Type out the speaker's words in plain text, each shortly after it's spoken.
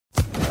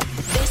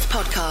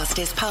podcast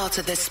is part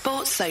of the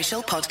Sports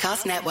Social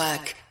Podcast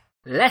Network.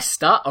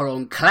 Leicester are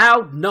on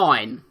cloud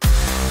 9.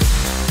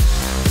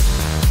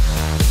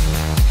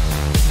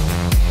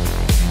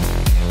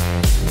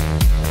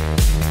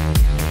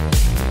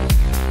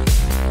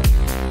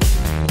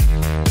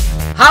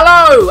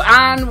 Hello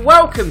and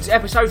welcome to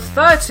episode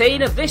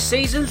 13 of this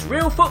season's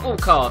Real Football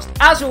Cast.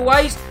 As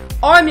always,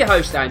 I'm your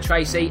host Dan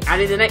Tracy,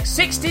 and in the next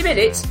 60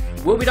 minutes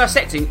we'll be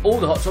dissecting all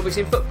the hot topics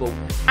in football.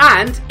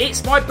 And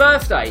it's my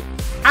birthday.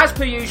 As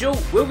per usual,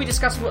 we'll be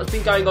discussing what's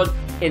been going on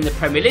in the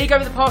Premier League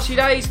over the past few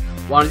days.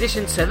 While in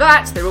addition to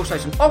that, there are also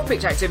some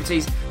off-pitch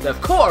activities that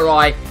have caught our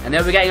eye and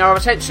they'll be getting our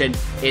attention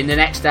in the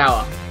next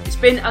hour. It's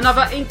been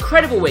another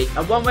incredible week,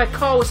 and one where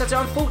Carl was had to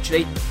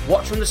unfortunately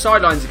watch from the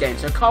sidelines again.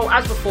 So Carl,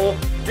 as before,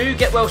 do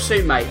get well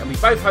soon, mate, and we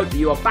both hope that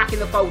you are back in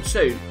the fold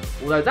soon.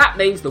 Although that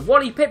means the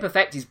Wally Pip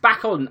effect is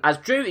back on, as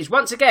Drew is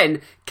once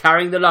again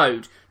carrying the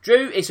load.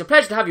 Drew, it's a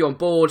pleasure to have you on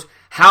board.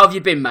 How have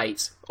you been,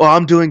 mate? Well,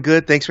 I'm doing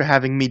good. Thanks for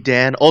having me,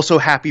 Dan. Also,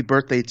 happy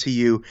birthday to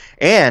you.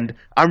 And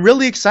I'm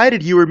really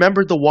excited you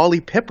remembered the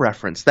Wally Pip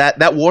reference.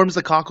 That warms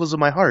the cockles of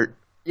my heart.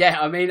 Yeah,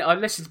 I mean, I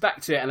listened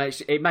back to it and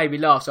it made me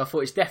laugh, so I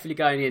thought it's definitely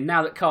going in.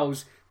 Now that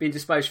Cole's been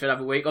disposed for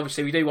another week,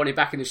 obviously we do want him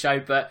back in the show,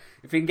 but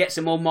if we can get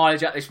some more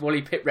mileage out of this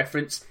Wally Pip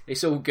reference,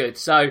 it's all good.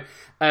 So,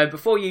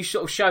 before you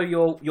sort of show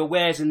your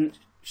wares and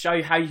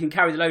show how you can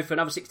carry the load for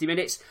another 60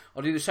 minutes,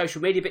 I'll do the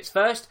social media bits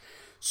first.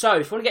 So,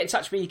 if you want to get in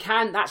touch with me, you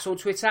can. That's on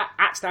Twitter,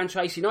 at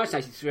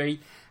StanTracy1983.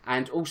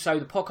 And also,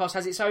 the podcast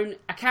has its own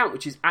account,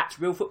 which is at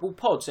Real Football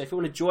Pod. So, if you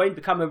want to join,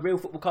 become a Real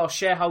Football Cast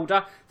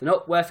shareholder, they're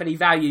not worth any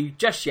value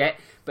just yet.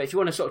 But if you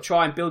want to sort of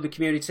try and build the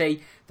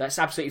community, that's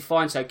absolutely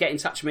fine. So, get in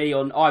touch with me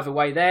on either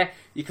way there.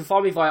 You can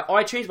find me via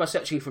iTunes by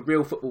searching for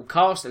Real Football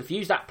Cast. And if you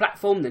use that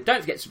platform, then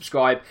don't forget to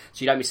subscribe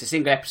so you don't miss a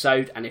single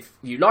episode. And if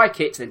you like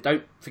it, then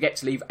don't forget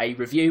to leave a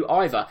review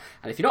either.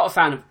 And if you're not a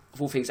fan of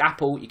all things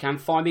Apple, you can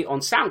find me on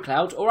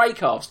SoundCloud or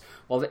Acast.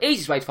 Well, the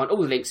easiest way to find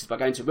all the links is by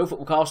going to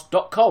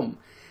realfootballcast.com.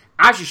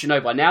 As you should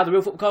know by now, the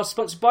Real Football Cast is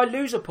sponsored by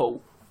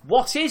Loserpool.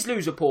 What is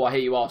Loserpool, I hear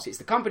you ask? It's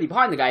the company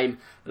behind the game,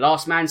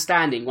 Last Man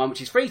Standing, one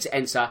which is free to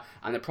enter,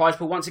 and the prize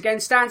pool once again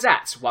stands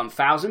at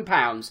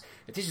 £1,000.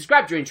 If this has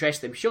grabbed your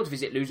interest, then be sure to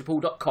visit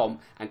loserpool.com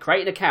and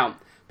create an account,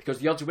 because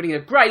the odds of winning are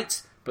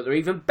great, but they're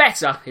even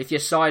better if you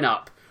sign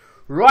up.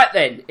 Right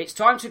then, it's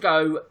time to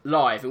go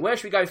live. And where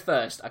should we go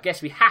first? I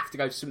guess we have to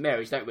go to St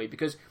Mary's, don't we?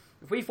 Because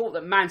if we thought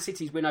that Man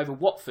City's win over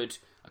Watford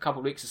a couple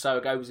of weeks or so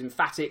ago was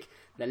emphatic,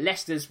 then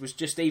Leicester's was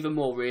just even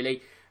more,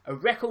 really. A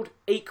record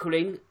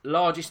equalling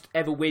largest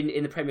ever win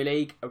in the Premier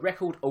League, a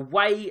record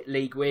away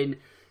league win.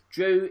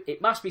 Drew,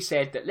 it must be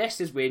said that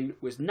Leicester's win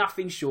was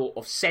nothing short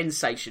of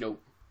sensational.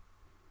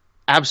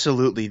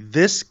 Absolutely.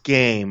 This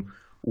game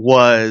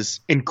was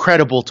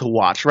incredible to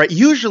watch, right?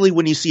 Usually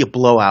when you see a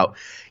blowout,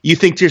 you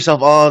think to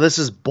yourself, oh, this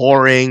is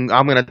boring,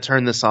 I'm going to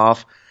turn this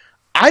off.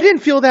 I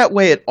didn't feel that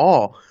way at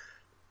all.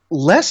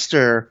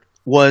 Leicester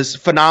was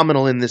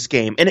phenomenal in this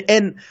game.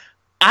 And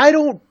I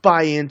don't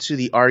buy into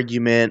the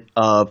argument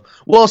of,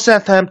 well,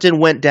 Southampton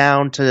went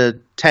down to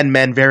 10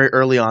 men very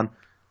early on.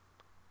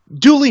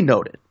 Duly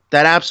noted.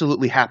 That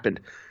absolutely happened.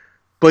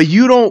 But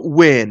you don't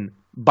win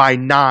by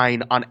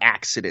 9 on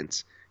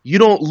accident. You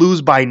don't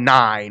lose by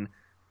 9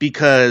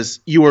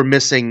 because you were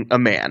missing a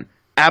man.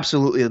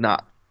 Absolutely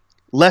not.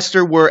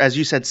 Leicester were, as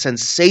you said,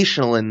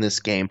 sensational in this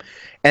game.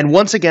 And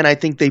once again, I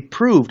think they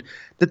proved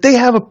that they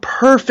have a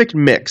perfect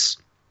mix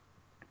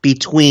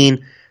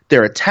between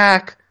their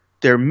attack,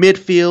 their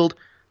midfield,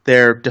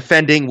 their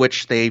defending,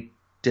 which they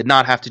did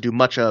not have to do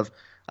much of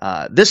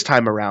this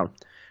time around.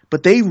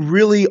 But they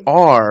really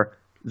are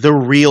the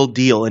real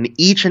deal. And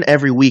each and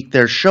every week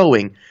they're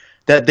showing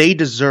that they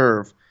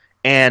deserve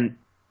and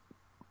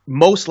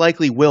most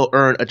likely will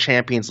earn a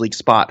Champions League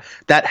spot.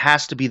 That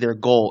has to be their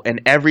goal.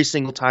 And every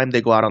single time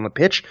they go out on the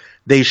pitch,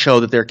 they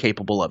show that they're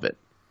capable of it.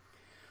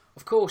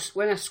 Of course,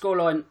 when a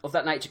scoreline of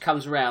that nature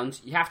comes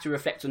around, you have to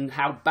reflect on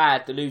how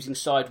bad the losing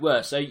side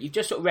were. So you've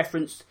just sort of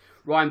referenced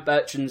Ryan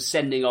Bertrand's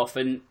sending off,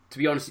 and to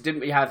be honest, it didn't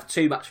really have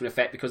too much of an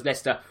effect because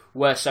Leicester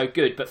were so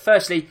good. But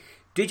firstly,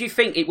 did you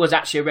think it was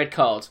actually a red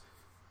card?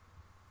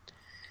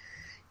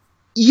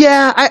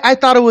 Yeah, I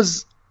thought it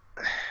was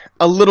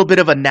a little bit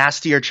of a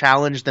nastier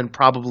challenge than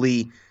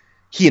probably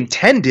he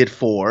intended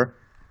for.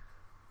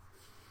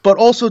 But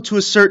also to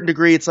a certain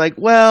degree, it's like,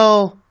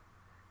 well,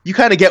 you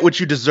kind of get what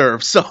you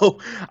deserve. So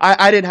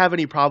I didn't have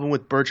any problem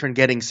with Bertrand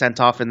getting sent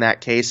off in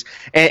that case.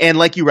 And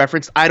like you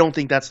referenced, I don't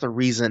think that's the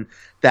reason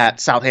that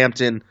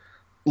Southampton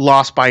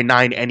lost by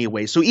 9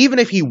 anyway. So even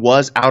if he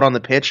was out on the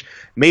pitch,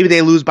 maybe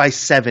they lose by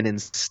 7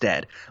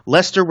 instead.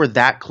 Leicester were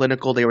that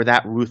clinical. They were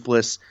that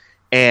ruthless.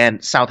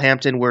 And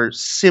Southampton were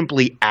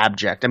simply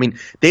abject. I mean,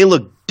 they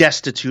looked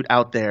destitute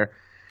out there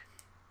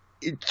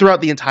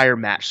throughout the entire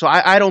match. So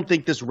I don't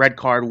think this red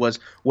card was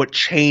what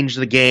changed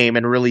the game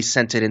and really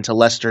sent it into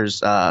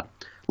Leicester's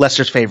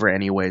favor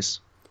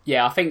anyways.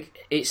 Yeah, I think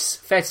it's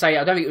fair to say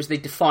I don't think it was the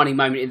defining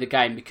moment in the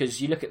game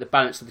because you look at the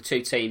balance of the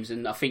two teams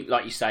and I think,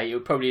 like you say, it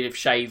would probably have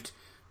shaved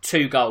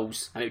 2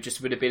 goals and it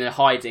just would have been a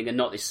hiding and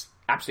not this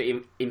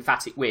absolutely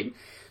emphatic win.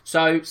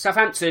 So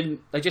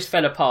Southampton, they just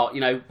fell apart.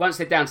 Once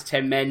they're down to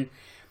 10 men,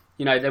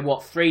 they're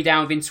 3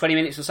 down within 20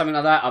 minutes or something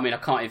like that. I mean, I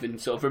can't even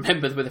sort of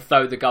remember the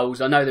flow of the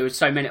goals. I know there was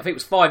so many. I think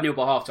it was 5-0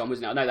 by half time,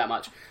 wasn't it? I know that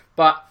much.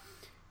 But,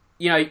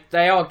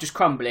 they are just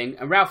crumbling.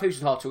 And Ralph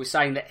Hasenhüttl was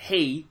saying that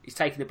he is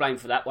taking the blame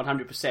for that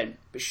 100%.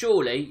 But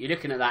surely, you're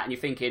looking at that and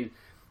you're thinking,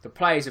 the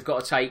players have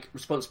got to take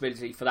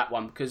responsibility for that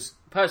one. Because,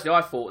 personally,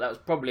 I thought that was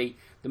probably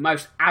the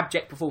most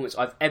abject performance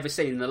I've ever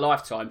seen in the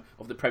lifetime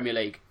of the Premier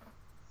League.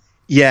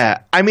 Yeah,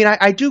 I mean,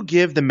 I do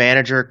give the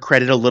manager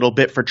credit a little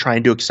bit for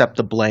trying to accept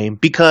the blame,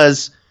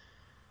 because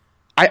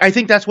I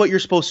think that's what you're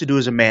supposed to do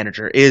as a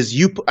manager, is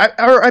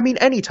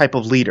any type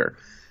of leader.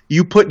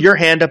 You put your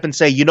hand up and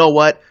say, you know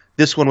what,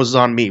 this one was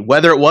on me,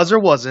 whether it was or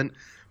wasn't,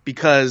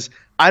 because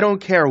I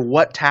don't care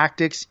what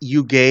tactics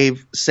you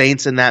gave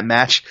Saints in that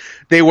match,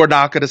 they were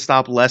not going to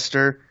stop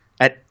Leicester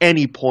at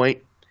any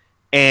point.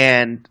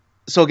 And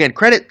so again,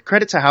 credit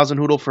to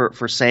Hasenhüttl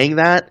for saying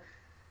that.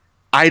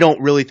 I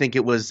don't really think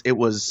it was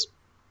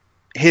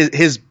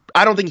his.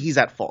 I don't think he's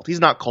at fault.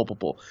 He's not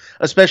culpable,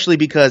 especially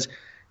because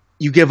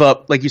you give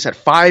up, like you said,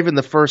 5 in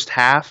the first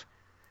half.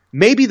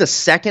 Maybe the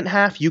second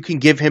half you can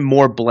give him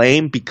more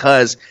blame,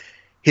 because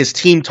his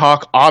team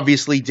talk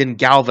obviously didn't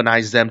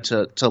galvanize them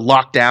to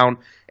lock down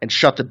and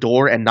shut the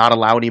door and not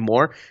allow any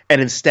more. And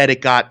instead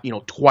it got,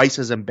 twice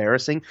as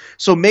embarrassing.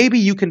 So maybe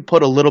you can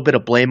put a little bit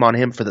of blame on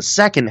him for the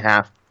second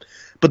half.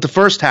 But the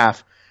first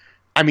half,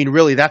 I mean,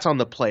 really, that's on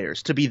the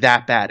players to be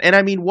that bad. And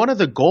I mean, one of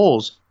the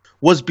goals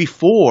was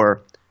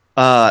before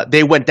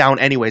they went down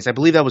anyways. I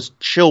believe that was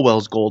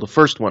Chilwell's goal, the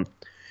first one.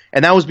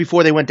 And that was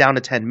before they went down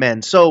to 10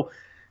 men. So,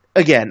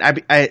 again,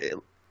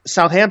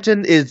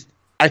 Southampton is,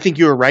 I think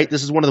you were right,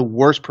 this is one of the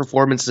worst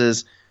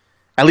performances,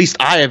 at least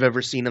I have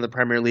ever seen in the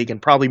Premier League,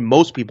 and probably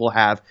most people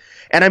have.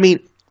 And I mean,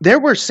 there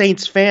were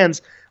Saints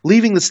fans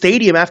leaving the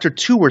stadium after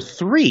 2 or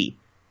 3.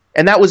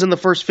 And that was in the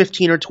first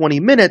 15 or 20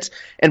 minutes.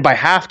 And by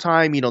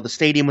halftime, the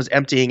stadium was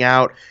emptying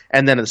out.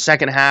 And then in the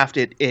second half,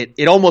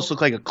 it almost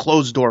looked like a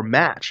closed-door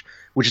match,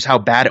 which is how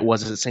bad it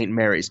was at St.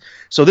 Mary's.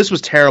 So this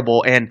was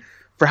terrible. And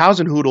for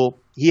Hasenhüttl,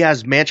 he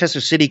has Manchester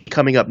City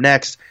coming up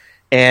next.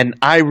 And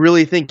I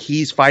really think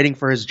he's fighting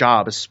for his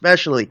job,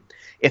 especially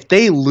if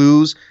they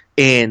lose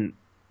in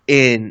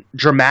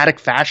dramatic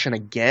fashion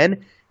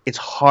again. It's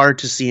hard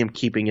to see him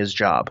keeping his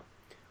job.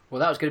 Well,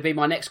 that was going to be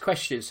my next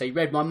question. So you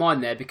read my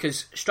mind there,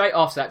 because straight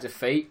after that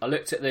defeat, I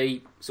looked at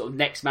the sort of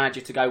next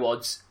manager to go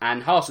odds,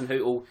 and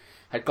Hasenhüttl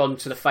had gone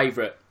to the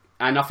favourite.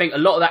 And I think a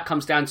lot of that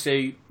comes down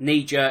to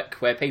knee-jerk,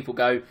 where people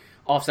go,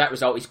 after that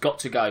result, he's got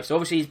to go. So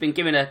obviously he's been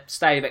given a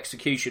stay of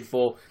execution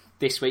for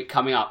this week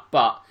coming up.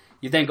 But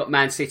you've then got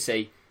Man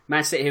City.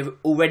 Man City have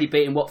already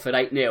beaten Watford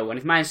 8-0. And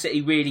if Man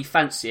City really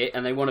fancy it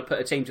and they want to put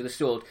a team to the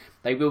sword,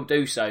 they will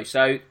do so.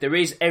 So there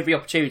is every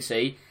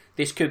opportunity.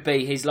 This could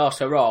be his last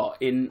hurrah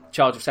in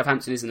charge of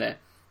Southampton, isn't there?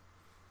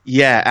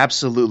 Yeah,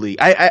 absolutely.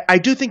 I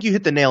do think you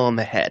hit the nail on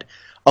the head.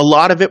 A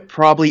lot of it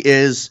probably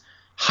is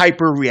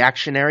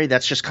hyper-reactionary.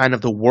 That's just kind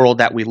of the world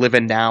that we live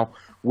in now,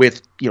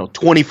 with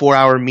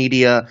 24-hour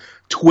media,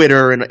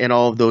 Twitter, and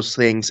all of those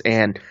things.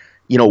 And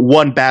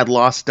one bad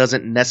loss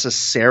doesn't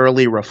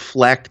necessarily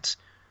reflect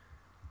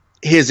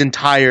his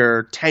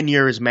entire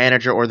tenure as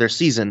manager or their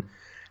season.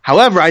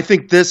 However, I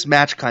think this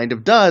match kind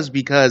of does,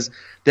 because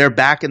they're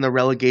back in the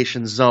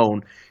relegation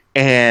zone,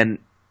 and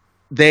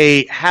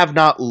they have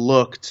not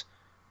looked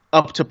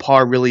up to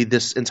par really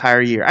this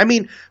entire year. I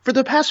mean, for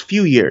the past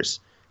few years,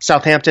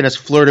 Southampton has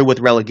flirted with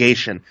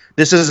relegation.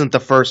 This isn't the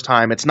first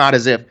time. It's not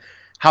as if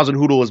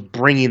Hasenhüttl was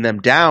bringing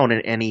them down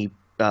in any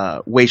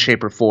way,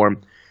 shape, or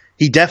form.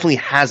 He definitely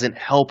hasn't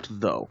helped,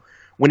 though.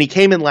 When he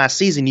came in last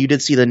season, you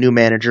did see the new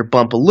manager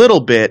bump a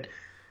little bit.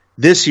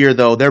 This year,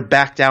 though, they're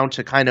back down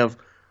to kind of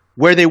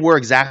where they were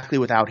exactly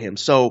without him.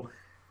 So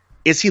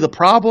is he the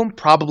problem?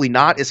 Probably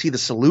not. Is he the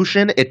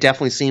solution? It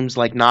definitely seems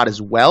like not as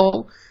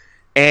well.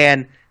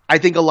 And I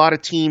think a lot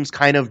of teams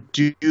kind of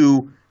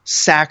do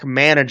sack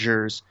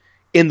managers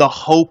in the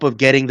hope of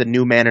getting the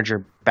new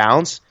manager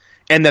bounce,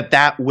 and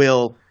that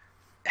will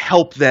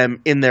help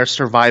them in their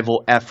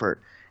survival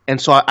effort. And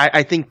so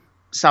I think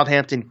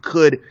Southampton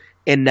could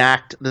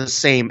enact the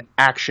same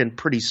action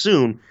pretty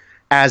soon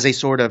as a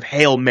sort of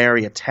Hail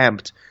Mary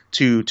attempt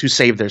to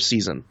save their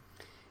season.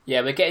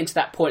 Yeah, we're getting to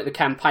that point of the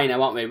campaign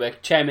now, aren't we? Where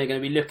chairman are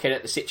going to be looking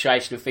at the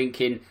situation and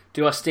thinking,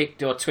 do I stick,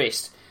 do I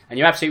twist? And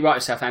you're absolutely right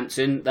with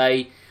Southampton.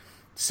 They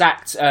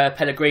sacked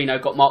Pellegrino,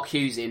 got Mark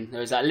Hughes in.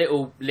 There was that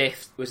little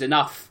lift, was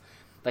enough.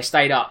 They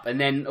stayed up, and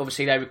then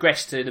obviously they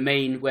regressed to the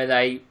mean where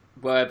they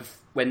were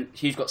when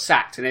Hughes got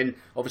sacked. And then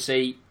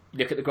obviously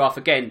look at the graph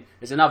again.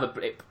 There's another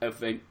blip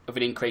of an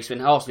increase when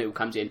Hasenhüttl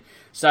comes in.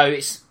 So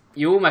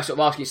you're almost sort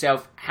of asking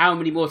yourself, how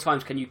many more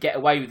times can you get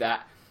away with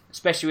that?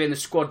 Especially when the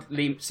squad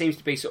seems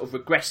to be sort of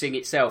regressing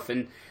itself,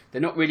 and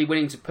they're not really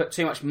willing to put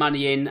too much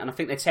money in. And I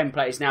think their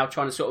template is now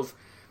trying to sort of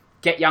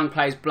get young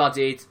players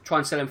blooded, try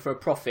and sell them for a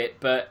profit.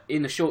 But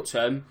in the short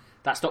term,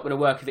 that's not going to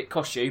work if it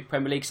costs you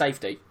Premier League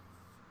safety.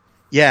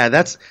 Yeah,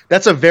 that's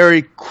a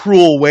very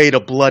cruel way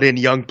to blood in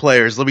young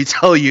players, let me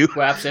tell you.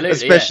 Well,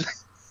 absolutely.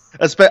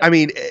 I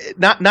mean,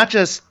 not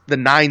just the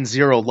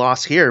 9-0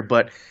 loss here,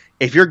 but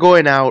if you're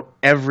going out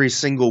every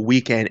single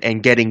weekend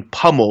and getting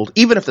pummeled,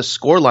 even if the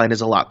scoreline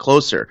is a lot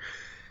closer,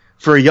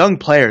 for a young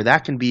player,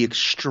 that can be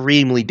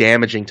extremely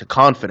damaging to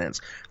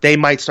confidence. They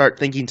might start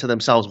thinking to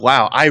themselves,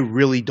 wow, I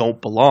really don't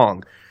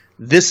belong.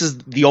 This is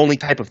the only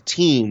type of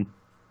team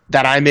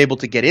that I'm able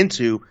to get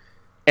into,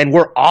 and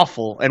we're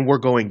awful and we're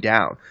going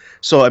down.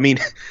 So, I mean,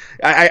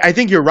 I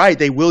think you're right.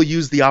 They will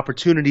use the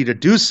opportunity to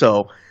do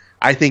so.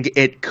 I think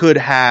it could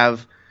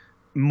have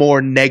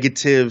more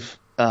negative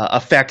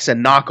effects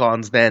and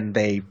knock-ons than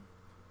they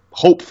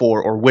hope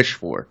for or wish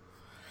for.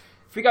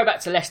 If we go back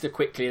to Leicester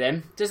quickly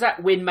then, does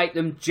that win make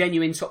them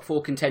genuine top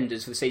 4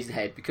 contenders for the season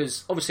ahead?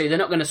 Because obviously they're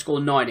not going to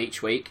score 9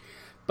 each week,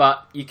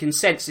 but you can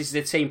sense this is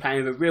a team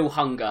playing with a real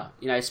hunger,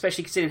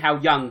 especially considering how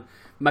young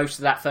most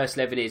of that first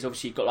 11 is.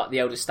 Obviously you've got like the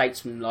elder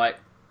statesmen like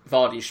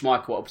Vardy and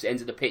Schmeichel at opposite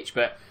ends of the pitch,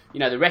 but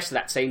the rest of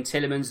that team,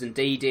 Tielemans and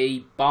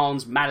Didi,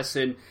 Barnes,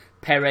 Maddison,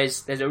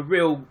 Perez, there's a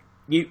real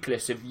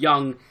nucleus of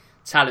young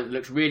talent that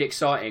looks really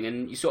exciting,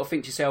 and you sort of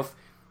think to yourself,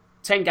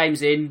 10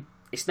 games in,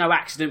 it's no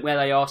accident where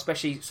they are,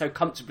 especially so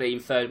comfortably in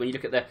third when you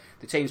look at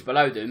the teams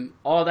below them.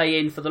 Are they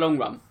in for the long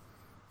run?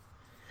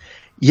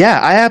 Yeah,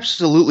 I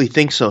absolutely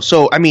think so.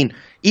 So, I mean,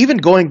 even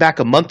going back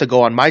a month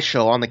ago on my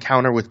show, On the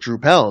Counter with Drew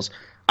Pels,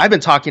 I've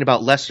been talking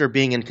about Leicester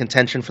being in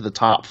contention for the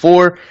top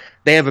 4.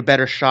 They have a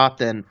better shot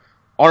than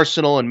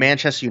Arsenal and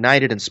Manchester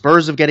United and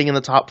Spurs of getting in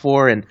the top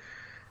 4. And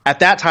at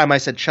that time, I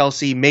said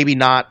Chelsea, maybe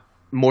not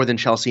more than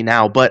Chelsea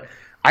now, but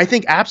I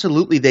think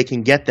absolutely they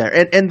can get there.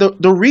 And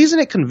the reason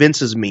it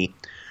convinces me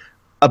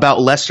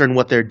about Leicester and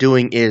what they're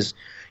doing is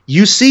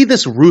you see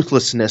this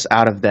ruthlessness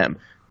out of them,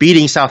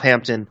 beating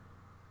Southampton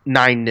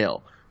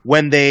 9-0,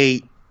 when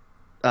they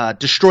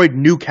destroyed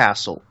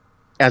Newcastle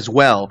as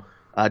well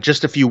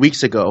just a few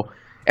weeks ago.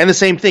 And the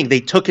same thing,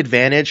 they took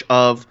advantage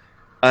of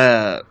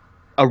a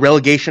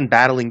relegation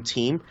battling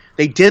team.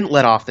 They didn't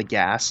let off the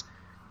gas,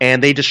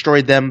 and they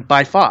destroyed them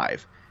by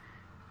 5.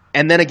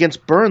 And then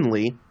against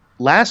Burnley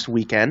last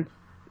weekend,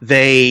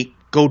 they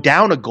go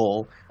down a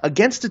goal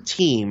against a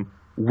team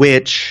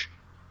which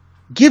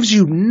gives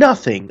you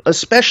nothing,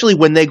 especially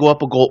when they go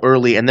up a goal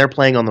early and they're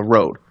playing on the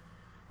road.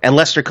 And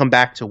Leicester come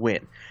back to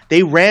win.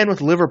 They ran with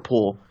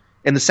Liverpool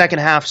in the second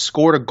half,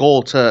 scored a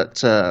goal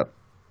to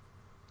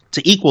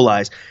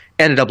equalize,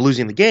 ended up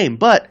losing the game.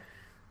 But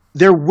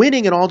they're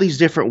winning in all these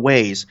different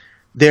ways.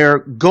 They're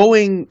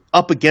going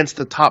up against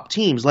the top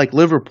teams like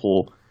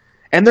Liverpool,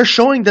 and they're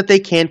showing that they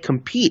can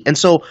compete. And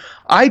so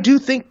I do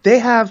think they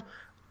have,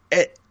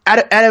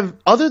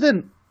 other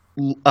than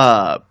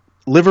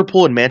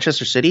Liverpool and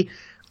Manchester City,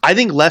 I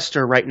think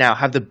Leicester right now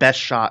have the best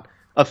shot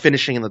of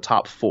finishing in the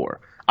top 4.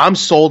 I'm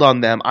sold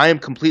on them. I am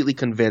completely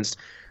convinced.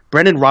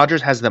 Brendan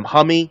Rodgers has them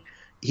humming.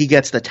 He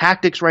gets the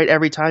tactics right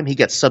every time. He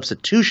gets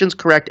substitutions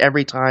correct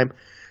every time.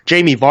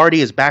 Jamie Vardy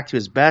is back to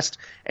his best,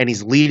 and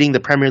he's leading the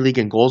Premier League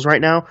in goals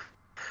right now.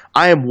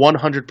 I am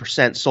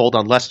 100% sold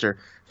on Leicester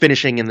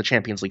finishing in the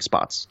Champions League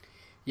spots.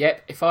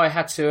 Yep, if I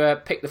had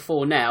to pick the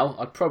 4 now,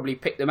 I'd probably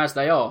pick them as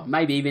they are.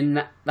 Maybe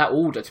even that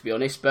order, to be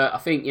honest. But I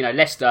think,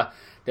 Leicester,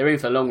 they're in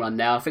for the long run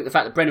now. I think the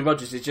fact that Brendan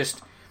Rodgers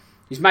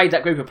he's made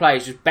that group of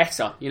players just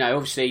better.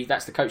 Obviously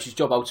that's the coach's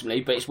job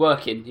ultimately, but it's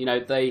working.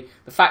 The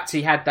fact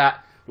he had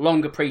that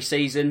longer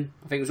pre-season,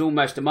 I think it was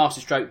almost a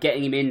masterstroke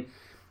getting him in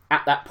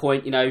at that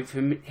point. For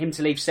him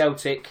to leave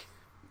Celtic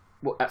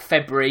at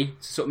February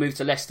to sort of move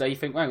to Leicester, you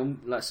think, well,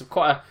 that's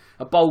quite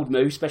a bold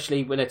move,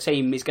 especially when a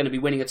team is going to be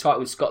winning a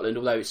title in Scotland,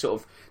 although it's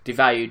sort of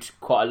devalued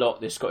quite a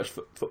lot, the Scottish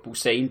football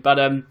scene. But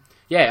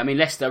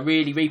Leicester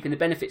really reaping the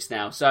benefits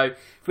now. So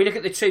if we look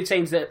at the 2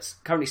 teams that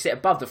currently sit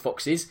above the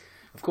Foxes,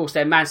 of course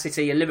they're Man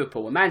City and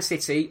Liverpool. And Man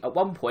City at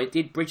one point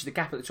did bridge the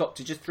gap at the top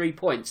to just 3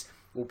 points,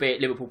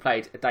 albeit Liverpool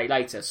played a day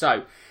later.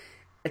 So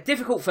a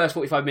difficult first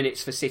 45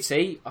 minutes for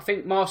City. I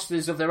think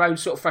masters of their own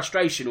sort of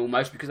frustration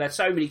almost, because they had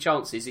so many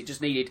chances. It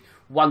just needed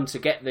one to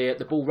get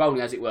the ball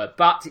rolling, as it were.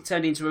 But it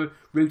turned into a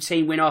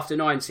routine win after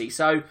 90.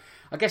 So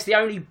I guess the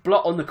only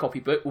blot on the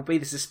copybook will be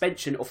the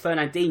suspension of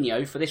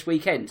Fernandinho for this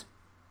weekend.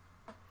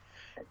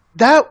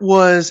 That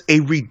was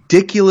a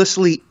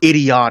ridiculously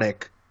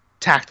idiotic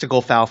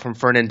tactical foul from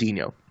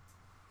Fernandinho.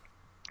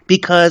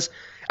 Because,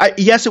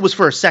 yes, it was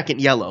for a second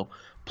yellow.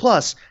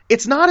 Plus,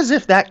 it's not as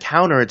if that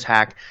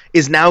counterattack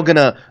is now going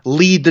to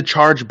lead the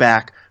charge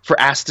back for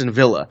Aston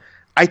Villa.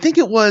 I think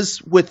it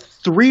was with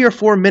 3 or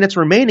 4 minutes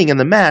remaining in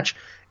the match,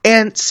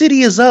 and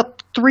City is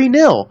up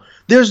 3-0.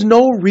 There's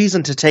no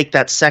reason to take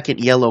that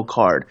second yellow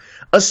card,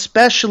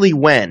 especially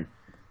when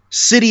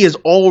City is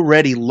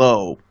already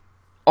low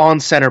on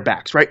center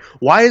backs, right?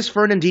 Why is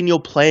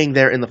Fernandinho playing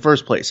there in the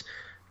first place?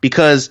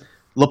 Because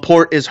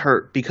Laporte is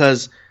hurt,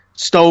 because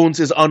Stones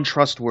is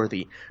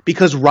untrustworthy,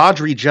 because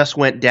Rodri just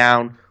went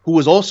down, who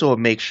was also a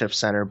makeshift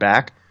center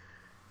back.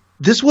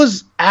 This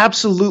was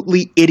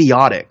absolutely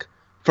idiotic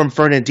from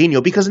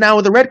Fernandinho, because now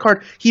with the red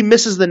card, he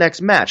misses the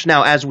next match.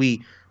 Now, as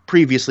we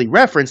previously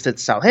referenced,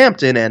 it's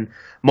Southampton, and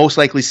most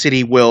likely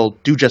City will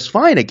do just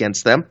fine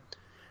against them,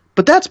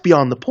 but that's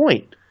beyond the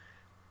point.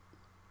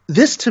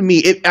 This, to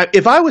me,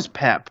 if I was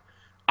Pep,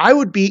 I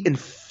would be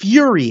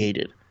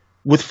infuriated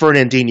with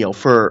Fernandinho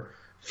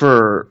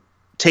for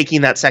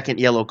taking that second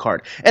yellow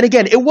card. And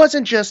again, it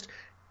wasn't just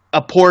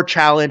a poor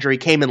challenge or he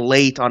came in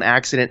late on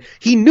accident.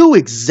 He knew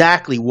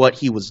exactly what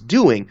he was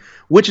doing,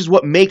 which is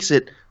what makes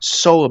it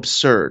so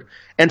absurd.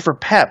 And for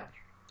Pep,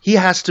 he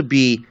has to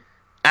be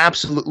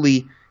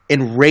absolutely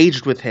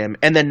enraged with him.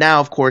 And then now,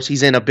 of course,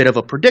 he's in a bit of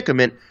a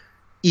predicament,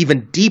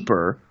 even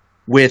deeper,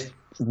 with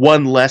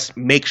one less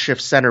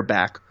makeshift center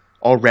back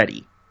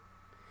already.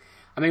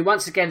 I mean,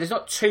 once again, there's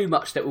not too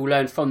much that we'll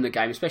learn from the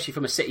game, especially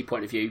from a City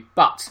point of view.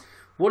 But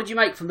what did you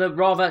make from the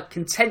rather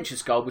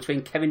contentious goal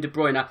between Kevin De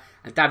Bruyne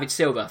and David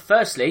Silva?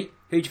 Firstly,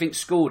 who do you think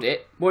scored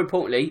it? More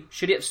importantly,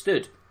 should it have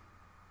stood?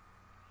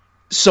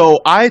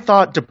 So I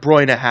thought De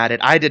Bruyne had it.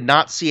 I did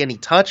not see any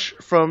touch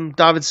from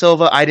David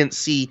Silva. I didn't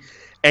see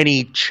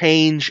any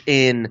change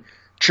in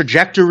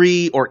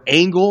trajectory or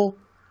angle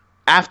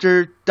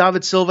after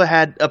David Silva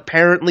had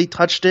apparently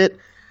touched it.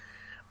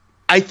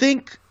 I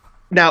think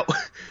now,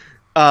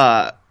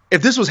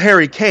 if this was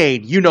Harry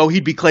Kane,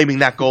 he'd be claiming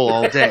that goal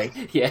all day.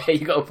 Yeah,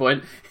 you got a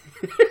point.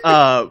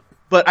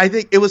 But I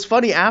think it was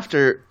funny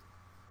after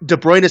De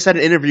Bruyne said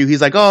in an interview,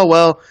 he's like, oh,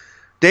 well,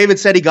 David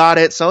said he got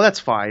it, so that's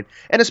fine.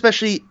 And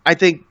especially, I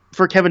think,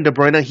 for Kevin De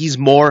Bruyne, he's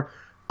more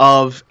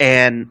of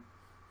an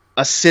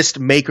assist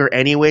maker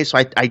anyway, so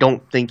I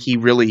don't think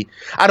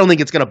I don't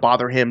think it's going to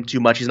bother him too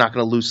much. He's not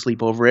going to lose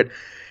sleep over it.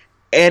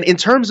 And in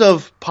terms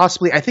of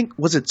possibly, I think,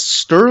 was it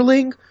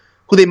Sterling,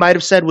 who they might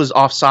have said was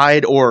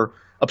offside or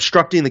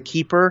obstructing the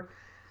keeper?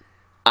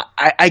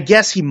 I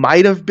guess he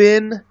might have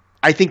been.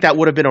 I think that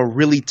would have been a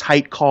really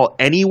tight call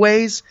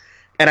anyways,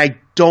 and I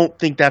don't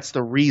think that's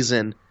the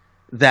reason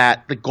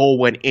that the goal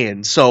went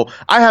in. So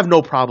I have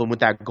no problem with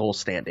that goal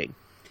standing.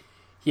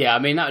 Yeah, I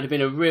mean, that would have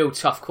been a real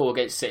tough call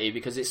against City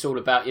because it's all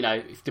about,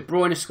 if De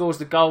Bruyne scores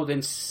the goal,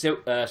 then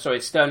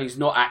Sterling's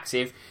not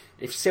active.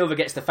 If Silva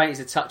gets the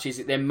faintest of touches,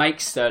 it then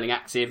makes Sterling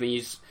active, and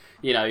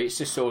it's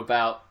just all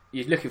about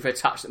you're looking for a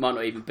touch that might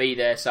not even be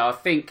there. So I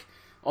think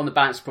on the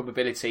balance of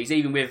probabilities,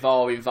 even with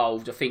VAR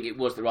involved, I think it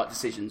was the right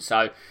decision.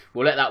 So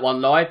we'll let that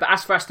one lie. But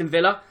as for Aston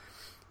Villa,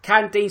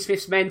 can Dean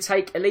Smith's men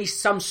take at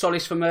least some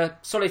solace from a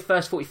solid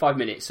first 45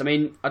 minutes? I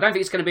mean, I don't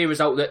think it's going to be a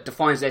result that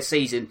defines their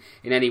season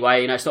in any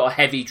way. It's not a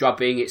heavy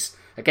drubbing. It's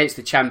against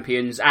the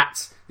champions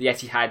at the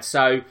Etihad.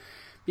 So,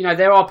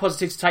 there are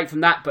positives to take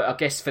from that, but I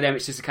guess for them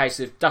it's just a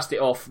case of dust it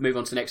off, move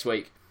on to next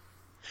week.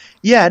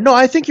 Yeah, no,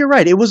 I think you're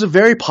right. It was a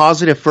very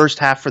positive first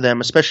half for them,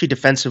 especially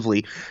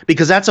defensively,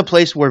 because that's a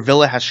place where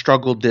Villa has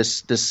struggled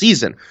this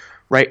season,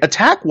 right?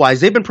 Attack-wise,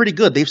 they've been pretty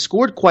good. They've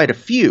scored quite a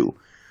few.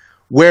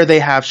 Where they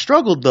have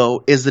struggled,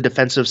 though, is the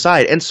defensive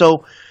side. And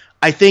so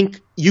I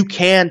think you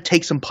can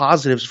take some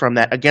positives from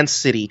that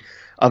against City,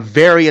 a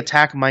very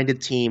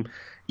attack-minded team,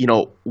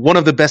 one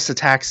of the best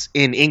attacks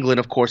in England,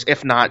 of course,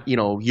 if not,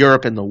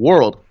 Europe and the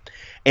world.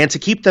 And to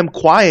keep them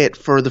quiet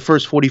for the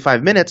first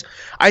 45 minutes,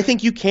 I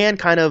think you can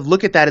kind of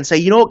look at that and say,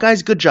 you know what,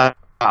 guys, good job.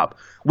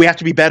 We have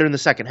to be better in the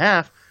second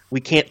half.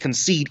 We can't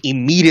concede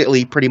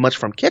immediately pretty much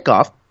from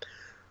kickoff.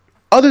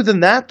 Other than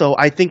that, though,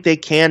 I think they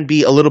can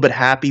be a little bit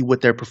happy with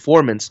their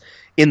performance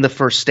in the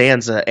first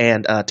stanza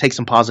and take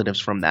some positives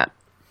from that.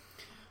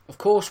 Of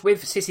course,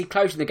 with City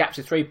closing the gap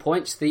to 3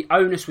 points, the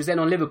onus was then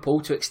on Liverpool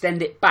to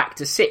extend it back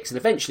to 6, and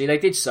eventually they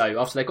did so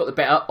after they got the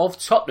better of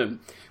Tottenham,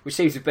 which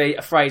seems to be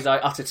a phrase I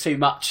utter too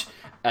much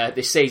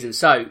this season.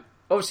 So,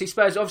 obviously,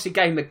 Spurs gave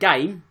them a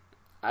game,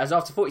 as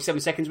after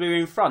 47 seconds we were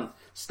in front.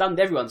 Stunned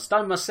everyone,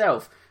 stunned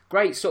myself.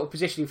 Great sort of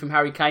positioning from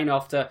Harry Kane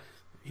after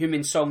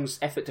Heung-min Song's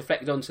effort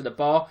deflected onto the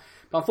bar.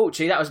 But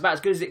unfortunately, that was about as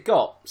good as it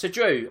got. So,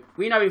 Drew,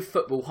 we know in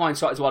football,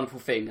 hindsight is a wonderful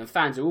thing, and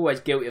fans are always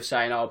guilty of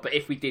saying, but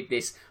if we did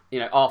this,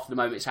 after the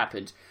moment it's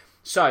happened.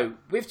 So,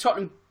 with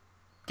Tottenham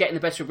getting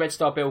the better of Red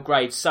Star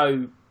Belgrade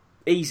so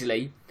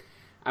easily,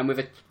 and with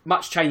a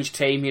much changed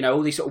team,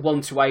 all these sort of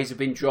one-to-ways have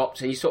been dropped,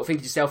 and you sort of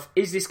think to yourself,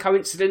 is this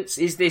coincidence?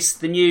 Is this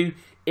the new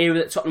era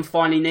that Tottenham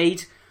finally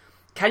need?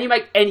 Can you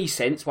make any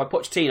sense why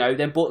Pochettino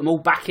then brought them all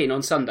back in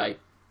on Sunday?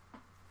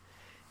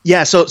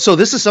 Yeah, so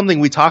this is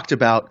something we talked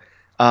about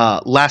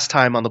last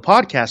time on the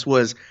podcast,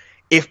 was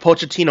if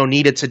Pochettino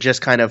needed to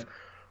just kind of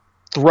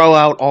throw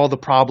out all the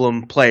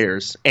problem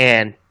players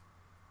and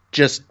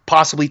just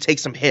possibly take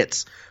some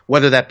hits,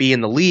 whether that be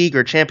in the league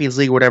or Champions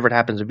League or whatever it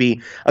happens to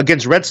be.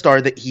 Against Red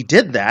Star, that he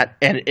did that,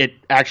 and it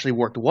actually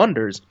worked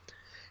wonders.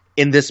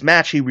 In this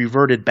match, he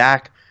reverted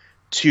back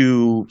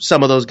to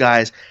some of those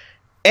guys.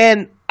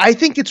 And I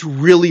think it's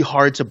really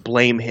hard to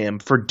blame him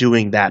for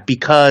doing that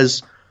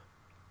because,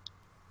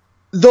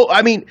 though,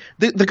 I mean,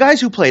 the guys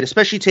who played,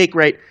 especially take,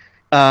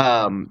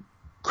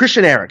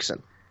 Christian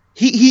Eriksen,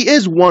 he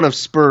is one of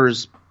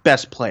Spurs'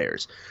 best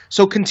players.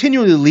 So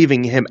continually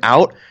leaving him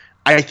out,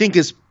 I think,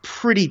 is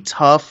pretty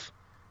tough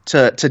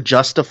to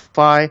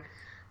justify.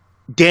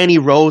 Danny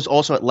Rose,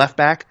 also at left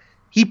back,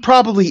 he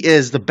probably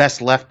is the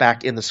best left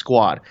back in the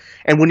squad.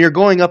 And when you're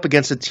going up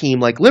against a team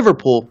like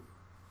Liverpool,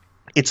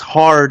 it's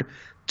hard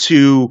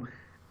to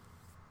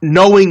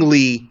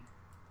knowingly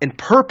and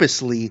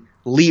purposely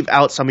leave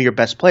out some of your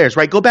best players,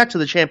 right? Go back to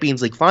the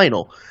Champions League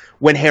final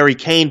when Harry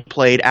Kane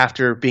played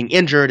after being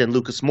injured and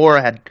Lucas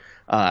Moura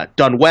had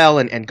done well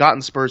and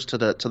gotten Spurs to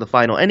the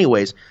final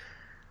anyways.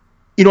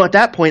 At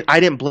that point, I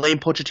didn't blame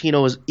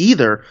Pochettino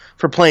either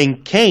for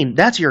playing Kane.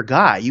 That's your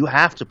guy. You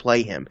have to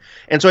play him.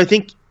 And so I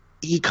think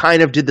he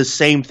kind of did the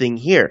same thing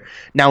here.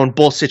 Now, in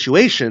both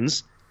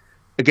situations,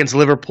 against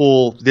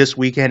Liverpool this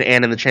weekend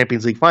and in the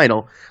Champions League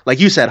final, like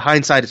you said,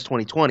 hindsight is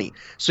 20/20.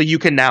 So you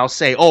can now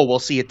say, oh, well,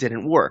 see, it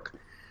didn't work.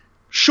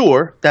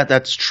 Sure,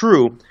 that's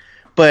true,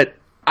 but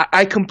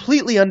I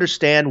completely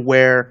understand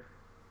where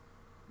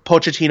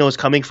Pochettino is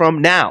coming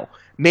from. Now,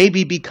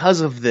 maybe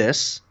because of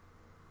this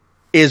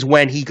is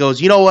when he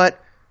goes, you know what?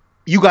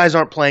 You guys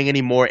aren't playing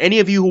anymore. Any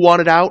of you who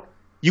wanted out,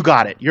 you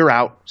got it. You're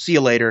out. See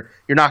you later.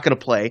 You're not going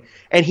to play.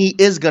 And he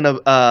is going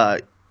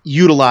to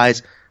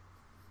utilize,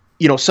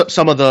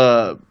 some of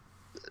the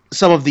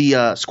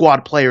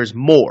squad players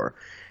more.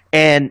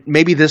 And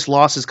maybe this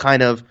loss is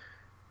kind of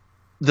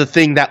the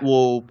thing that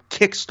will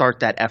kickstart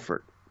that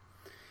effort.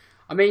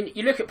 I mean,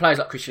 you look at players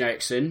like Christian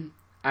Eriksen,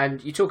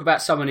 and you talk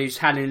about someone who's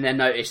handing their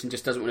notice and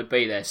just doesn't want to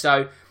be there.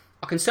 So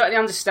I can certainly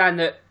understand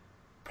that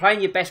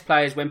playing your best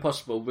players when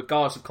possible,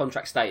 regardless of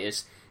contract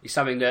status, is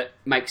something that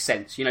makes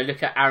sense.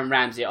 Look at Aaron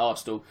Ramsey at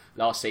Arsenal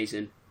last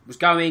season. Was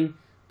going,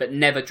 but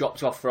never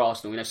dropped off for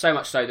Arsenal. So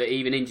much so that he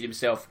even injured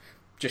himself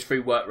just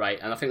through work rate,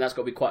 and I think that's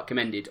got to be quite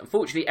commended.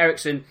 Unfortunately,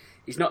 Eriksen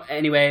is not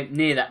anywhere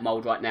near that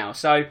mould right now.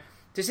 So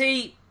does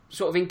he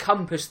sort of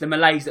encompass the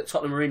malaise that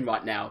Tottenham are in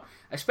right now,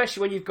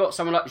 especially when you've got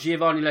someone like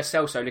Giovanni Lo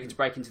Celso looking to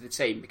break into the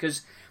team?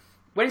 Because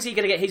when is he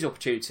going to get his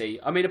opportunity?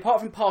 I mean, apart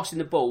from passing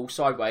the ball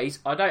sideways,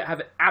 I don't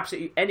have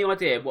absolutely any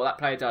idea what that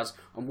player does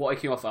and what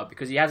he can offer,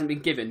 because he hasn't been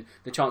given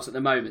the chance at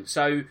the moment.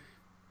 So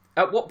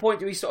at what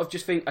point do we sort of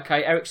just think,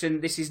 okay, Eriksen,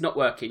 this is not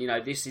working,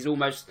 this is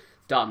almost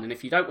done, and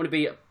if you don't want to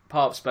be a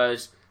part of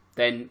Spurs,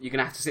 then you're going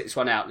to have to sit this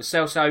one out. Lo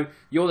Celso,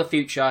 you're the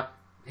future,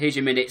 here's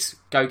your minutes,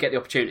 go get the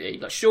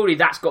opportunity. Surely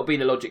that's got to be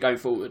the logic going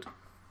forward.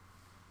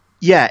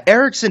 Yeah,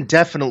 Eriksen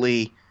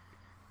definitely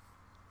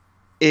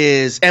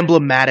is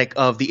emblematic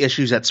of the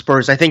issues at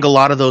Spurs. I think a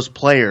lot of those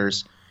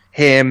players,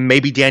 him,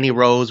 maybe Danny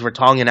Rose,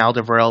 Vertonghen,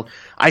 Alderweireld,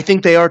 I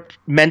think they are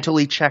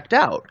mentally checked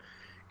out.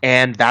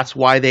 And that's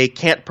why they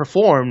can't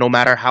perform no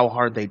matter how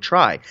hard they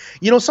try.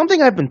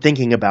 Something I've been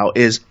thinking about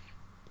is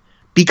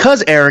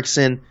because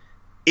Eriksen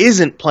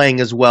isn't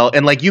playing as well,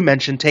 and like you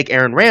mentioned, take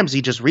Aaron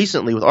Ramsey just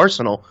recently with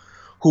Arsenal,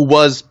 who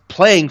was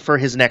playing for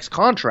his next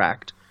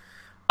contract,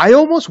 I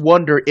almost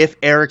wonder if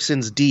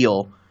Eriksen's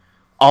deal,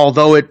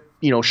 although it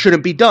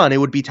shouldn't be done, it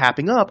would be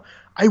tapping up,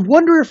 I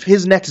wonder if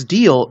his next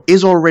deal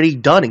is already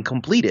done and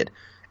completed,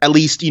 at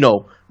least,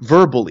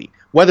 verbally,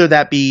 whether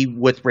that be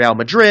with Real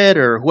Madrid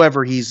or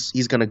whoever he's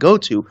going to go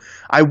to.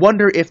 I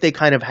wonder if they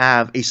kind of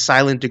have a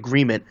silent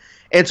agreement.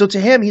 And so to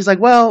him, he's like,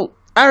 well,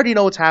 I already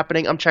know what's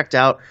happening. I'm checked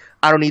out.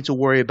 I don't need to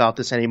worry about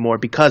this anymore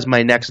because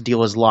my next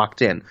deal is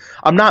locked in.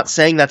 I'm not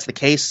saying that's the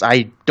case.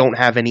 I don't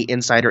have any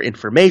insider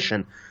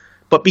information.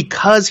 But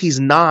because he's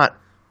not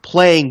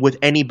playing with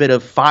any bit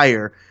of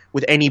fire,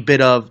 with any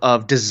bit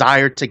of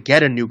desire to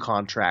get a new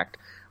contract,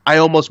 I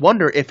almost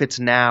wonder if it's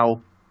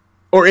now,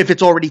 or if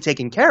it's already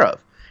taken care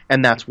of,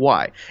 and that's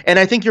why. And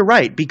I think you're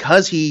right,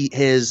 because he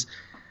is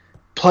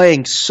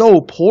playing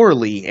so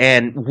poorly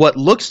and what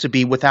looks to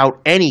be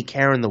without any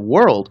care in the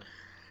world,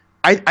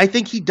 I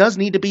think he does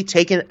need to be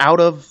taken out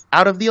of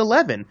the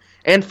 11,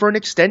 and for an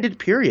extended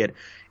period.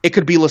 It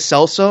could be Lo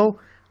Celso.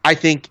 I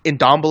think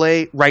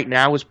Ndombele right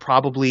now is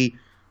probably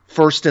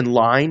first in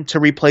line to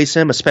replace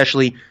him,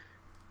 especially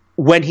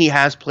when he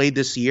has played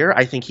this year.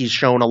 I think he's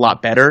shown a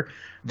lot better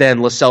than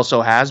Lo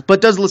Celso has.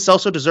 But does Lo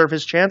Celso deserve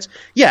his chance?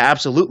 Yeah,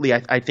 absolutely.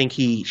 I think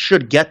he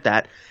should get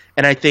that.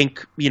 And I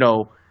think,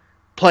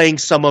 playing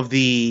some of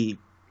the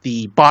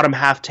bottom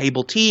half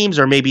table teams,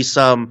 or maybe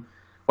some,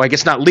 well, I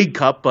guess not League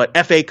Cup, but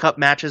FA Cup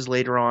matches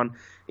later on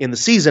in the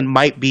season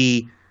might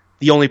be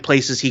the only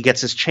places he gets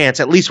his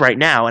chance, at least right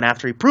now. And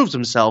after he proves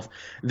himself,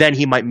 then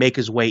he might make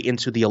his way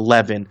into the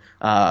 11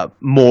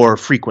 more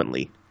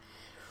frequently.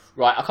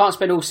 Right, I can't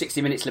spend all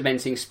 60 minutes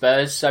lamenting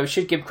Spurs, so we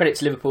should give credit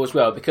to Liverpool as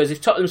well, because if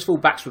Tottenham's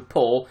full-backs were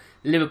poor,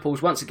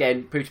 Liverpool's once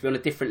again proved to be on a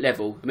different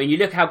level. I mean, you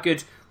look how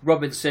good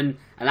Robinson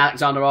and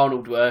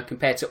Alexander-Arnold were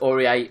compared to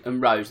Aurier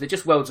and Rose. They're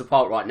just worlds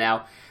apart right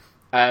now.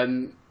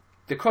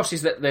 The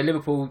crosses that the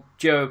Liverpool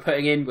duo were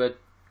putting in were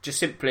just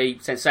simply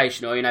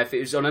sensational. If it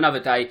was on another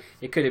day,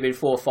 it could have been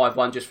 4 or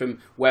 5-1 just from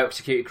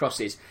well-executed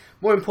crosses.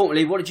 More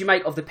importantly, what did you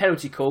make of the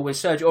penalty call when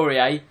Serge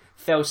Aurier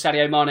fell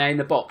Sadio Mane in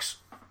the box?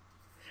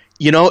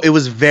 It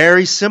was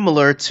very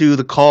similar to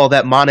the call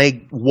that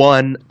Mane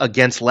won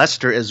against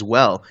Leicester as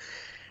well.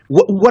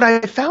 What I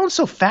found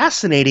so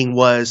fascinating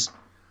was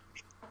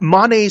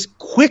Mane's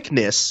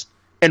quickness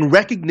and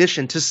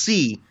recognition to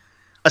see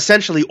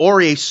essentially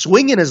Aurier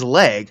swinging his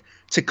leg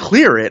to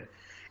clear it,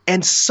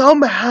 and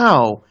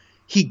somehow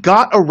he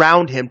got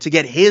around him to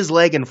get his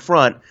leg in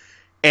front,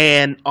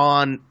 and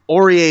on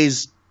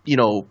Aurier's,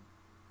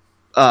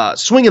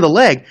 swing of the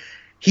leg,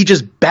 he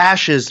just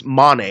bashes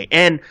Mane.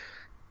 And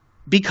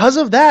because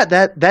of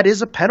that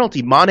is a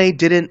penalty. Mane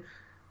didn't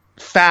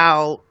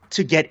foul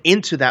to get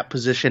into that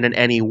position in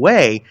any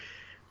way.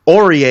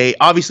 Aurier,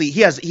 obviously,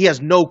 he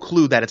has no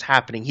clue that it's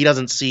happening. He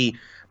doesn't see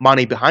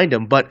Mane behind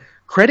him, but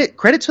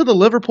credit to the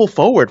Liverpool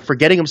forward for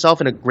getting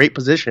himself in a great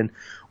position,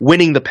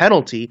 winning the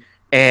penalty,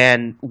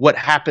 and what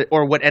happened,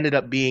 or what ended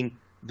up being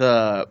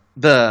the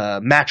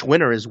match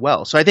winner as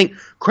well. So I think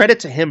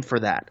credit to him for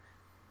that.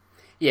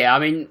 Yeah, I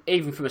mean,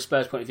 even from a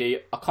Spurs point of view,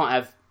 I can't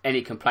have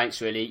any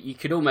complaints really. You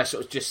could almost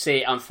sort of just see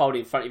it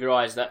unfolding in front of your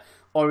eyes that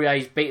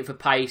Aurier's beating for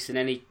pace, and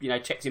then he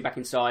checks him back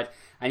inside,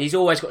 and he's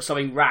always got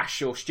something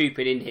rash or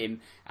stupid in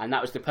him, and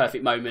that was the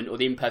perfect moment or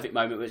the imperfect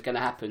moment that was going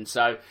to happen.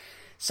 So,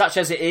 such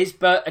as it is,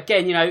 but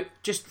again,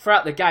 just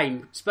throughout the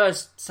game,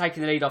 Spurs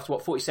taking the lead after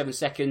 47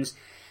 seconds.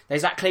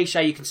 There's that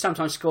cliche, you can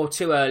sometimes score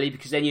too early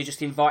because then you're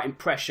just inviting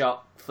pressure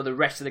for the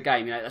rest of the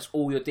game. That's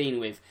all you're dealing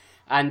with.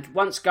 And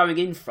once going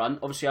in front,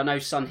 obviously I know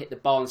Son hit the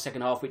bar in the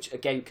second half, which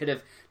again could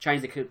have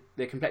changed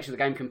the complexion of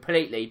the game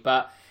completely,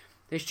 but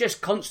there's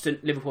just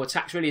constant Liverpool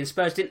attacks really, and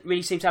Spurs didn't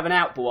really seem to have an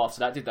outball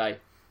after that, did they?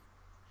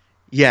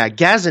 Yeah,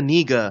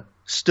 Gazzaniga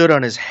stood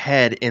on his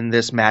head in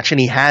this match, and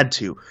he had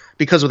to,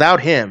 because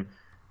without him,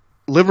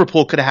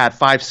 Liverpool could have had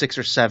 5, 6,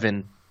 or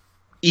 7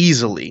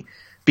 easily,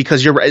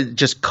 because you're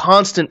just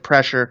constant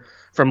pressure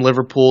from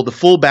Liverpool. The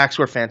fullbacks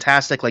were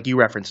fantastic, like you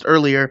referenced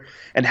earlier,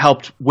 and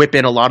helped whip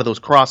in a lot of those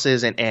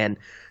crosses and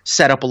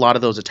set up a lot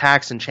of those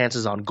attacks and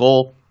chances on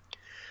goal.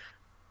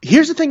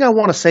 Here's the thing I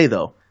want to say,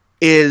 though,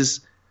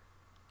 is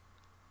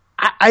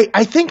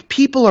I think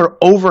people are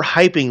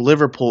overhyping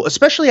Liverpool,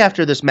 especially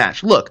after this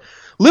match. Look,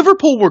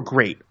 Liverpool were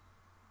great,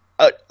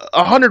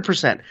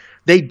 100%.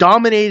 They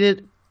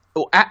dominated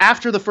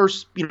after the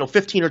first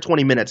 15 or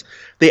 20 minutes.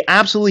 They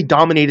absolutely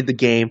dominated the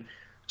game.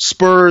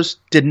 Spurs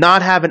did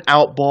not have an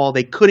out ball.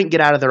 They couldn't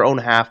get out of their own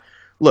half.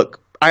 Look,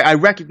 I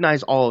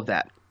recognize all of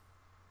that.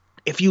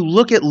 If you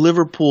look at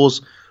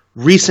Liverpool's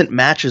recent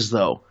matches,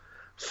 though,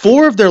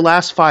 4 of their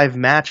last 5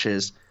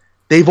 matches,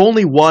 they've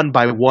only won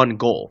by 1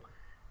 goal.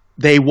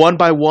 They won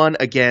by 1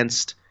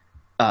 against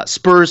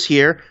Spurs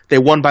here. They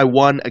won by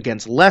 1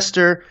 against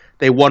Leicester.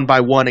 They won by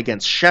 1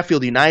 against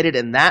Sheffield United.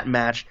 In that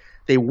match,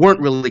 they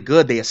weren't really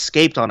good. They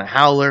escaped on a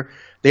howler.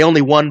 They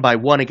only won by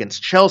 1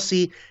 against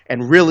Chelsea,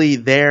 and really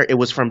there it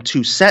was from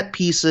 2 set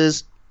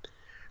pieces.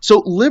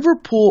 So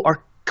Liverpool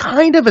are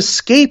kind of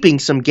escaping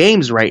some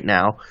games right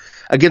now.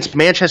 Against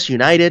Manchester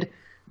United,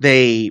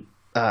 they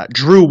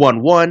drew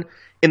 1-1.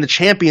 In the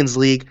Champions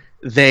League,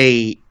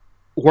 they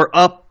were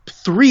up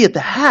 3 at the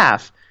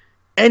half,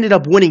 ended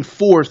up winning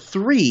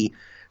 4-3.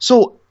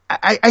 So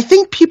I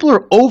think people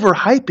are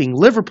overhyping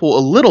Liverpool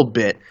a little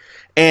bit.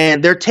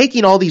 And they're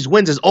taking all these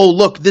wins as, oh,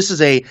 look, this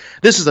is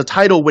a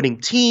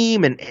title-winning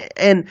team,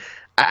 and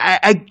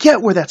I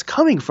get where that's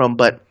coming from,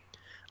 but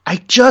I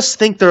just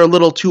think they're a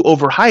little too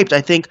overhyped.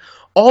 I think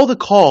all the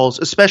calls,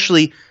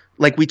 especially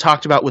like we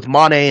talked about with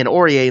Mane and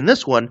Aurier in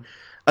this one,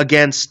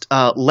 against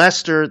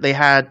Leicester, they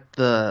had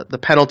the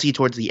penalty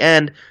towards the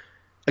end.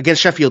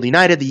 Against Sheffield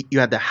United, you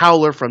had the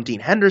howler from Dean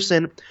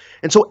Henderson.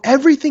 And so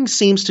everything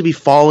seems to be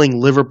falling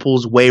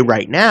Liverpool's way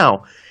right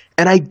now,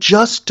 and I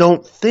just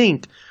don't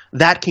think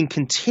that can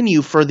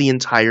continue for the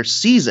entire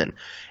season.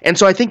 And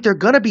so I think they're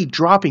going to be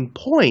dropping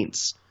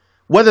points,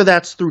 whether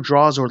that's through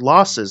draws or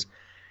losses.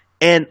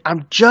 And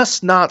I'm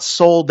just not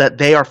sold that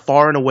they are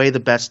far and away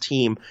the best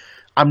team.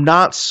 I'm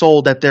not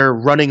sold that they're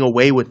running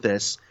away with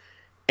this.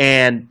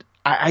 And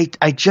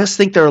I just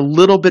think they're a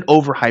little bit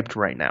overhyped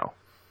right now.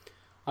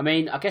 I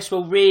mean, I guess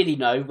we'll really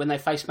know when they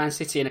face Man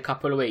City in a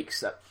couple of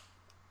weeks.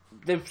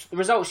 The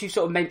results you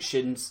sort of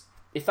mentioned,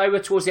 if they were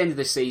towards the end of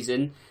the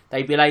season,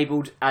 they'd be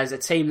labelled as a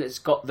team that's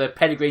got the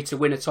pedigree to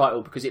win a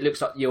title because it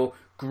looks like you're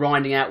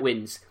grinding out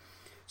wins.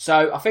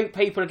 So I think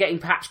people are getting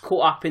perhaps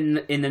caught up in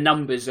the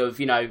numbers of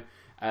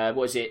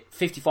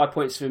 55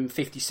 points from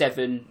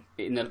 57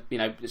 in the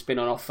that's been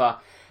on offer,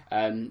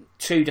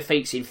 2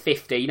 defeats in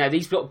 50.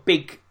 These sort of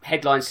big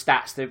headline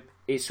stats.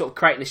 It's sort of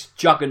creating this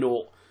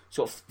juggernaut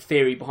sort of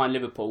theory behind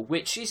Liverpool,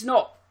 which is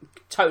not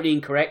totally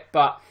incorrect,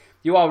 but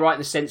you are right in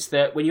the sense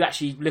that when you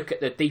actually look at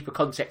the deeper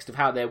context of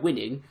how they're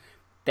winning,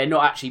 they're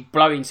not actually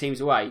blowing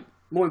teams away.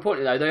 More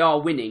importantly, though, they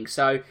are winning.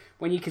 So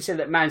when you consider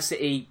that Man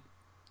City,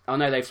 I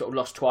know they've sort of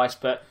lost twice,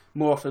 but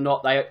more often than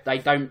not, they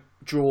don't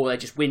draw. They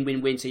just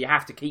win. So you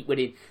have to keep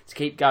winning to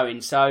keep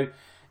going. So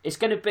it's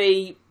going to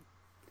be,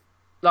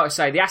 like I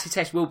say, the acid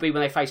test will be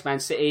when they face Man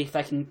City. If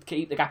they can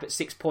keep the gap at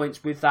 6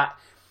 points with that,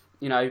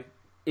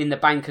 in the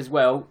bank as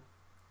well,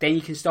 then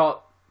you can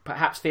start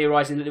perhaps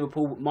theorising that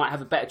Liverpool might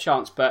have a better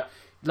chance. But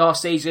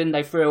last season,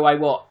 they threw away,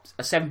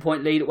 a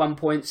 7-point lead at one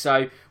point.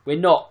 So we're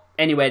not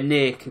anywhere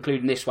near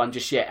concluding this one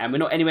just yet. And we're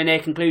not anywhere near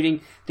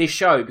concluding this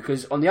show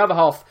because on the other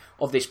half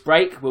of this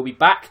break, we'll be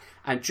back.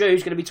 And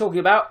Drew's going to be talking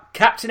about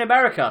Captain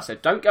America. So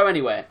don't go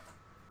anywhere.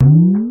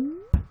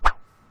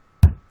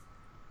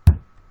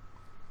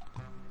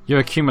 Your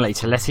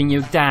accumulator letting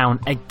you down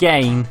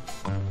again.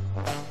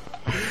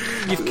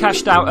 You've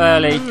cashed out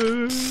early.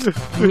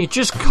 And you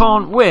just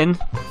can't win.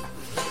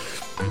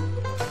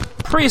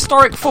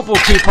 Prehistoric football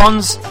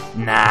coupons?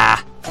 Nah.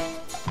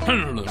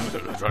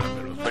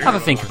 Have a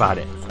think about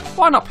it.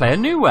 Why not play a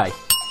new way?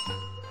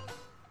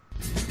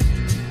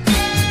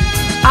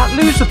 at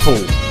Loser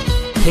Pool.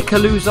 Pick a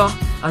loser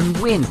and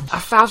win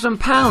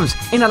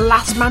 £1,000 in a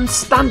last man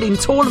standing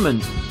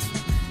tournament.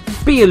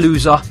 Be a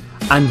loser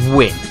and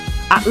win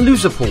at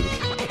Loser Pool.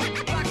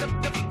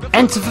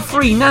 Enter for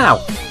free now.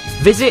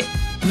 Visit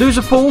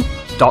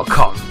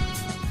loserpool.com.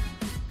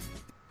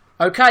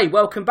 Okay,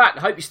 welcome back.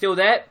 I hope you're still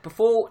there.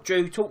 Before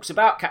Drew talks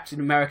about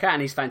Captain America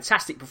and his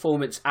fantastic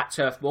performance at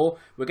Turf Moor,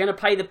 we're going to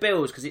pay the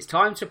bills because it's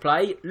time to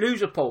play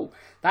Loser Pool.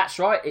 That's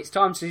right, it's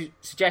time to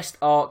suggest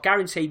our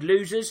guaranteed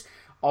losers.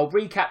 I'll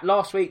recap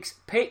last week's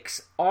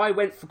picks. I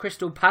went for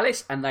Crystal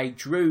Palace and they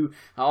drew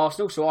at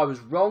Arsenal, so I was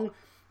wrong.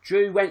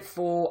 Drew went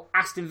for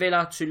Aston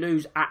Villa to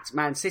lose at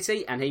Man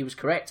City and he was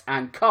correct.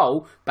 And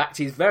Cole backed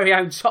his very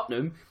own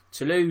Tottenham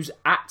to lose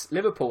at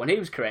Liverpool, and he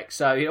was correct.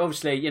 So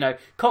obviously,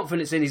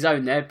 confidence in his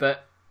own there,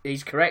 but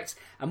he's correct.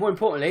 And more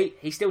importantly,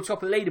 he's still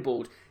top of the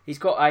leaderboard. He's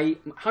got a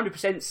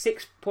 100%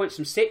 6 points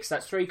from 6.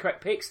 That's 3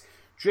 correct picks.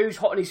 Drew's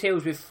hot on his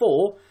heels with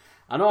 4,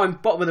 and I'm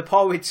bottom of the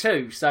pile with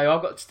 2. So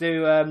I've got to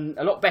do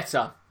a lot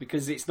better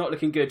because it's not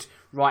looking good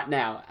right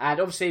now. And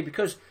obviously,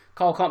 because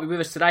Carl can't be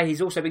with us today,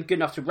 he's also been good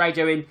enough to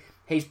radio in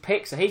his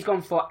picks. So he's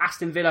gone for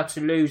Aston Villa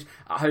to lose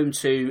at home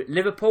to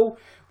Liverpool,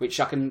 which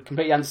I can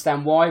completely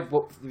understand why.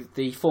 What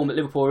the form that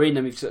Liverpool are in,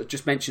 and we've sort of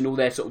just mentioned all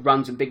their sort of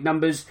runs and big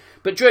numbers.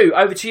 But Drew,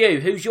 over to you.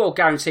 Who's your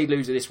guaranteed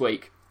loser this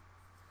week?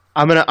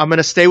 I'm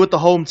gonna stay with the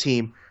home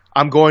team.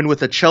 I'm going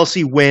with a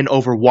Chelsea win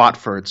over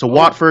Watford. So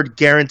Watford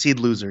guaranteed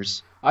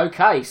losers.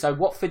 Okay, so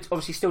Watford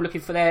obviously still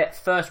looking for their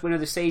first win of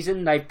the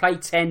season. They've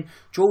played 10,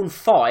 drawn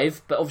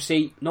 5, but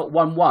obviously not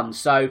won 1.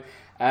 So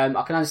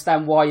I can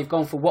understand why you've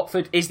gone for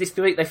Watford. Is this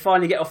the week they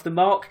finally get off the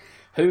mark?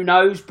 Who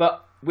knows?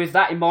 But with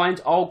that in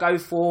mind, I'll go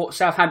for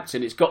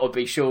Southampton. It's got to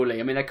be, surely.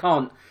 I mean, they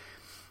can't,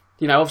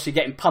 obviously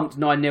getting pumped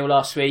 9-0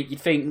 last week. You'd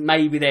think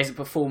maybe there's a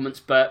performance,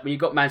 but when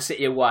you've got Man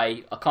City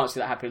away, I can't see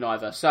that happening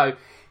either. So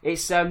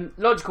it's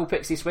logical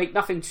picks this week.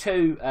 Nothing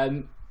too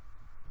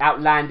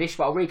outlandish,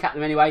 but I'll recap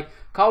them anyway.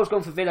 Carl's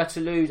gone for Villa to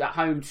lose at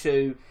home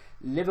to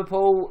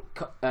Liverpool.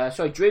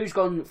 Drew's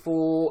gone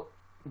for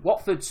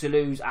Watford to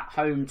lose at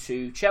home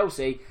to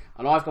Chelsea,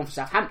 and I've gone for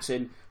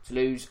Southampton to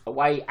lose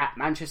away at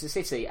Manchester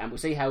City, and we'll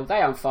see how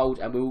they unfold,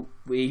 and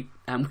we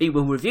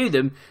will review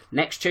them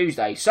next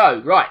Tuesday.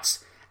 So, right,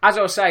 as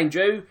I was saying,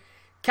 Drew,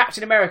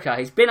 Captain America,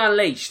 he's been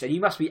unleashed, and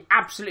you must be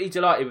absolutely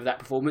delighted with that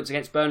performance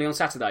against Burnley on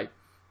Saturday.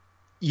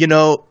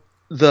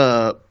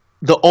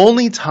 The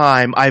only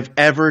time I've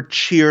ever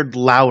cheered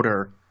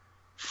louder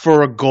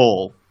for a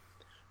goal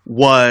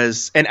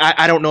was, and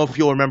I don't know if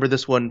you'll remember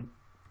this one,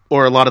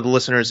 or a lot of the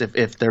listeners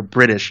if they're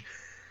British,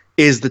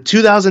 is the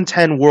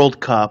 2010 World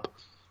Cup.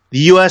 The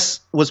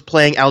U.S. was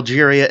playing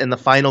Algeria in the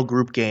final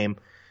group game,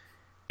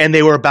 and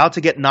they were about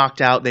to get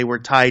knocked out. They were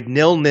tied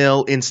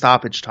 0-0 in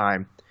stoppage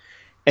time,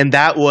 and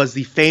that was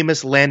the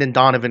famous Landon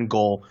Donovan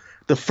goal.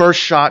 The first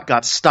shot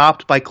got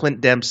stopped by Clint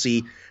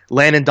Dempsey.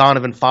 Landon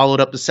Donovan followed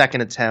up the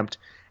second attempt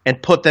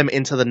and put them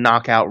into the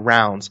knockout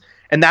rounds.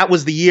 And that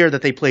was the year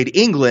that they played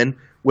England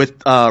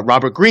with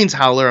Robert Green's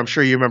howler. I'm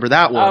sure you remember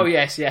that one. Oh,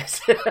 yes.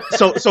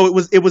 So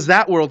it was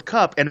that World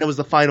Cup, and it was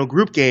the final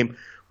group game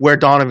where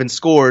Donovan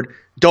scored,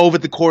 dove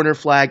at the corner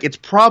flag. It's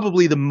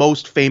probably the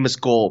most famous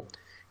goal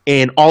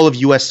in all of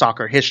U.S.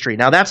 soccer history.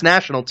 Now, that's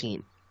national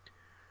team.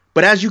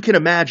 But as you can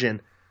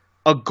imagine,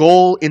 a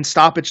goal in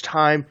stoppage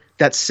time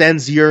that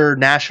sends your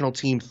national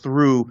team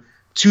through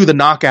to the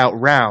knockout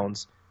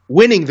rounds,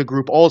 winning the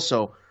group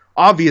also,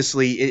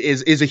 obviously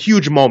is a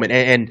huge moment.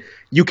 And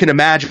you can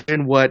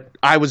imagine what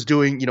I was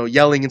doing,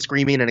 yelling and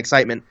screaming and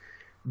excitement.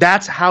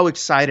 That's how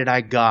excited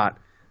I got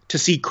to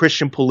see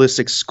Christian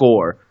Pulisic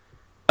score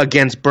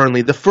against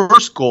Burnley. The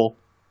first goal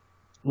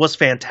was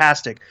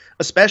fantastic,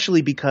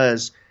 especially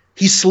because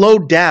he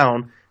slowed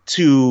down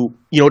to,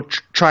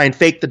 try and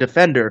fake the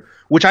defender,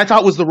 which I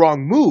thought was the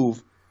wrong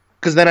move,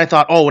 because then I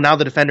thought, now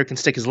the defender can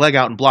stick his leg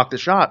out and block the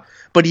shot.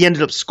 But he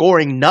ended up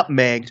scoring,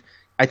 nutmegged.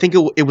 I think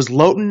it was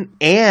Lowton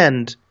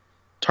and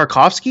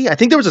Tarkovsky. I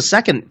think there was a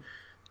second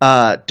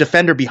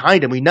defender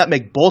behind him. We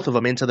nutmegged both of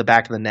them into the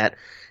back of the net.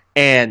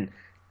 And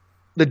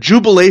the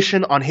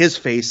jubilation on his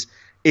face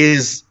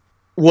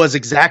was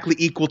exactly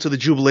equal to the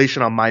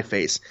jubilation on my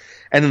face.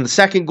 And then the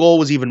second goal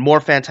was even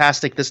more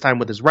fantastic, this time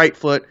with his right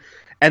foot.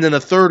 And then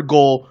the third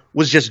goal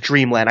was just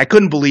dreamland. I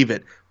couldn't believe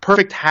it.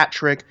 Perfect hat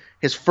trick,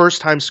 his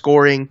first time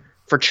scoring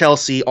for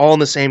Chelsea, all in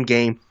the same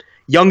game.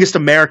 Youngest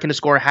American to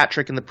score a hat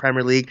trick in the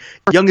Premier League.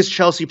 Youngest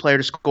Chelsea player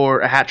to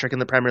score a hat trick in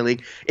the Premier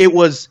League. It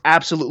was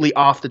absolutely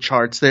off the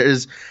charts.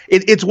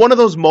 It's one of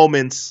those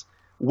moments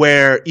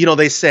where,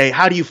 they say,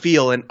 how do you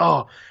feel? And,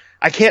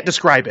 I can't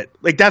describe it.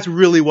 Like, that's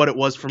really what it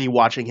was for me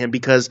watching him,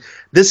 because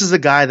this is a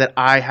guy that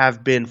I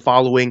have been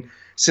following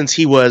since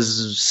he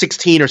was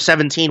 16 or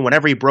 17,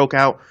 whenever he broke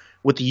out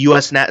with the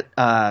U.S.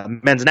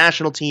 men's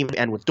national team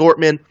and with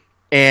Dortmund.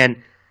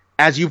 And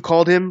as you've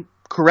called him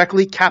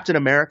correctly, Captain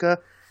America,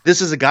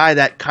 this is a guy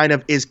that kind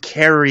of is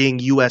carrying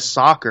U.S.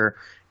 soccer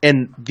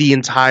and the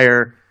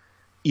entire,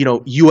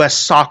 U.S.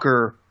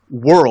 soccer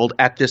world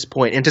at this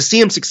point. And to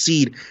see him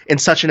succeed in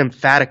such an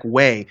emphatic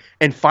way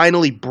and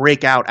finally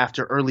break out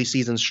after early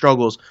season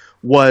struggles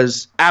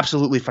was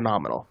absolutely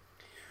phenomenal.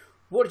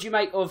 What did you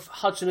make of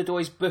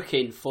Hudson-Odoi's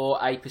booking for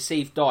a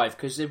perceived dive?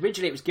 Because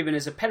originally it was given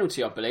as a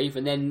penalty, I believe,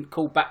 and then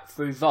called back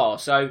through VAR.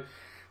 So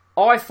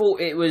I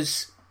thought it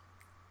was...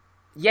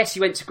 Yes, he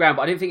went to ground,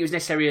 but I didn't think it was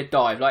necessarily a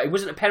dive. Like, it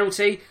wasn't a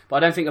penalty, but I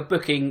don't think a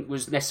booking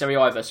was necessary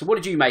either. So what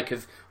did you make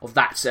of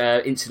that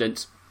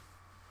incident?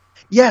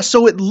 Yeah,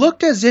 so it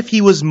looked as if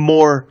he was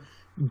more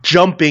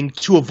jumping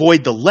to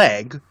avoid the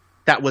leg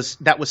that was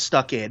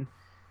stuck in.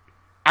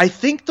 I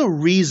think the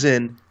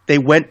reason they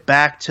went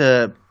back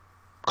to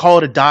call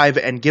it a dive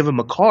and give him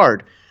a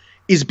card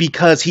is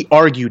because he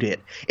argued it.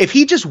 If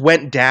he just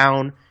went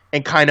down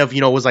and kind of,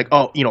 was like,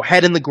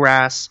 head in the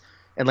grass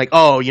and like,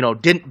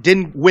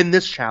 didn't win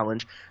this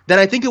challenge, then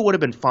I think it would have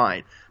been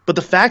fine. But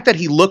the fact that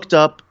he looked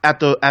up at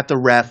the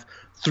ref,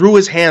 threw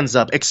his hands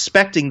up,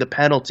 expecting the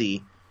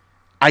penalty,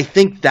 I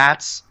think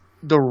that's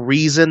the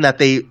reason that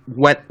they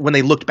went, when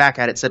they looked back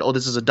at it, said, oh,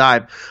 this is a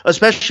dive,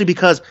 especially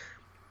because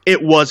it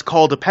was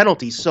called a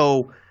penalty.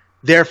 So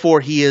therefore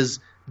he is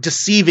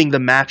deceiving the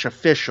match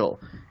official.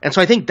 And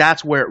so I think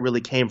that's where it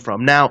really came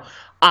from. Now,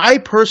 I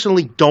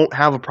personally don't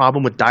have a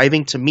problem with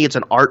diving. To me, it's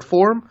an art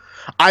form.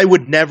 I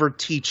would never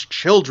teach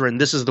children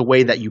this is the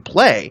way that you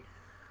play.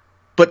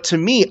 But to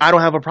me, I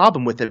don't have a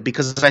problem with it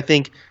because I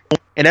think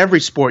in every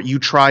sport you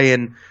try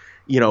and,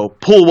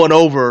 pull one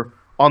over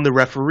on the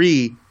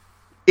referee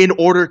in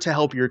order to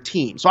help your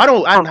team. So I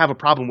don't have a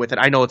problem with it.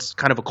 I know it's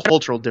kind of a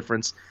cultural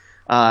difference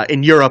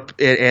in Europe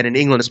and in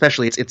England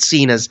especially. It's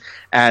seen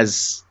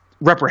as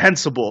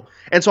reprehensible.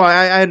 And so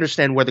I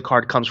understand where the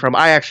card comes from.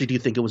 I actually do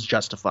think it was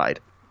justified.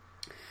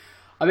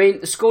 I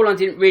mean, the scoreline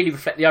didn't really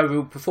reflect the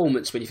overall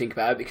performance when you think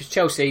about it, because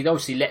Chelsea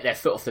obviously let their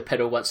foot off the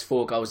pedal once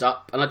 4 goals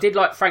up. And I did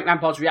like Frank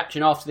Lampard's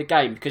reaction after the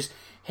game, because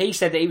he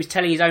said that he was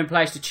telling his own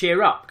players to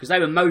cheer up, because they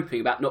were moping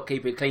about not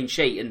keeping a clean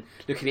sheet and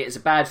looking at it as a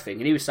bad thing.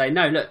 And he was saying,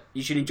 no, look,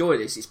 you should enjoy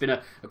this. It's been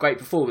a great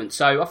performance.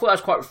 So I thought that was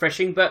quite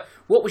refreshing. But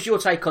what was your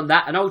take on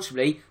that, and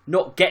ultimately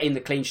not getting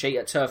the clean sheet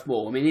at Turf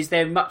Moor? I mean, is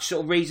there much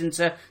sort of reason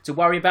to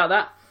worry about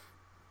that?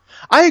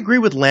 I agree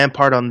with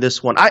Lampard on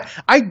this one.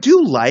 I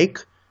do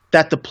like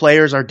that the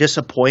players are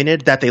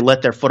disappointed that they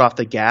let their foot off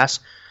the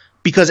gas,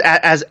 because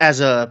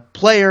as a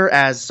player,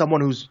 as someone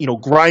who's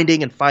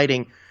grinding and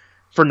fighting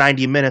for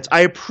 90 minutes,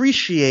 I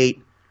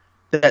appreciate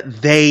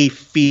that they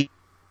feel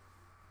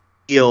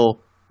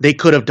they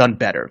could have done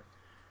better.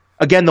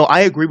 Again, though, I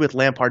agree with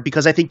Lampard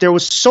because I think there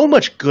was so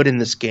much good in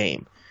this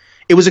game.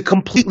 It was a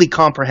completely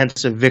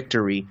comprehensive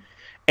victory,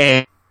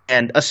 and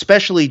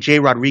especially Jay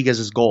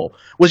Rodriguez's goal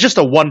was just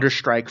a wonder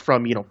strike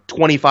from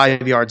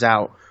 25 yards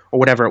out or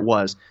whatever it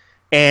was.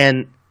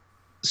 And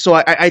so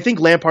I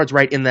think Lampard's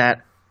right in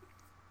that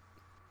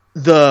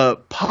the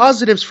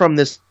positives from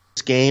this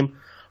game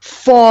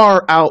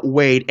far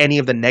outweighed any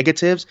of the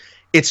negatives.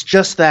 It's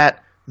just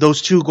that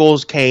those 2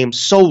 goals came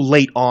so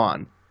late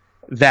on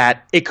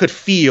that it could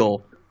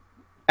feel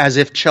as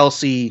if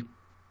Chelsea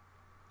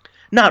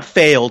not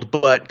failed,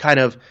 but kind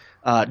of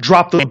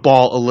dropped the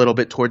ball a little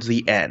bit towards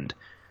the end.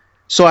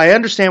 So I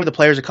understand where the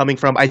players are coming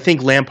from. I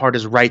think Lampard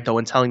is right, though,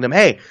 in telling them,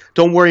 hey,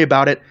 don't worry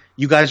about it.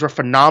 You guys were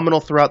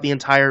phenomenal throughout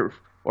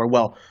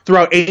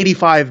throughout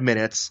 85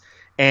 minutes.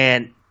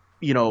 And,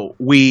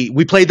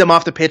 we played them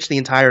off the pitch the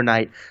entire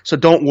night. So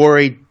don't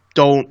worry.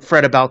 Don't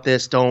fret about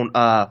this. Don't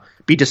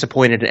be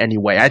disappointed in any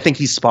way. I think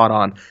he's spot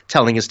on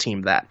telling his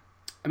team that.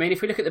 I mean,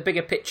 if we look at the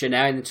bigger picture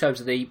now in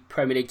terms of the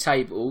Premier League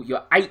table,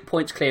 you're 8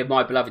 points clear of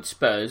my beloved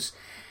Spurs.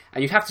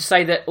 And you'd have to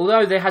say that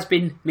although there has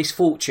been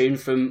misfortune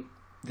from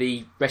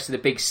the rest of the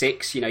big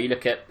 6, you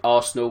look at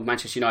Arsenal,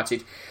 Manchester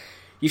United,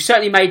 you've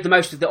certainly made the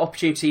most of the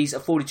opportunities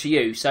afforded to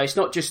you. So it's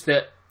not just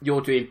that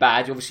you're doing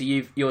bad,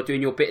 obviously you're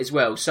doing your bit as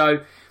well. So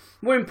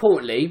more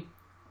importantly,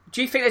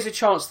 do you think there's a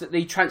chance that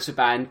the transfer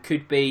ban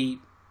could be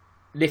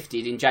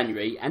lifted in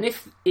January? And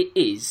if it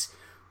is,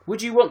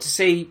 would you want to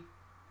see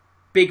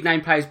big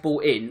name players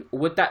brought in, or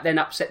would that then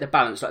upset the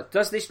balance? Like,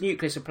 does this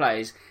nucleus of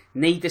players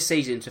need the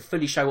season to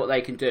fully show what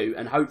they can do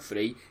and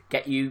hopefully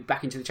get you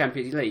back into the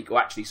Champions League? Or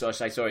actually,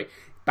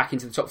 back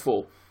into the top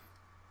 4?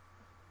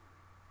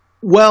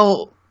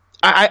 Well,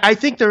 I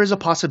think there is a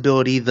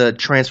possibility the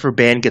transfer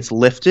ban gets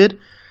lifted.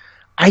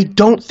 I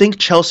don't think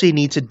Chelsea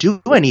needs to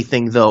do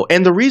anything, though.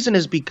 And the reason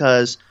is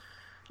because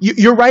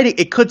you're right,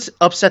 it could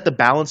upset the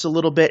balance a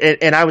little bit.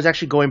 And I was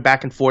actually going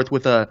back and forth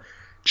with a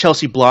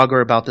Chelsea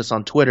blogger about this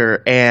on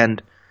Twitter.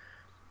 And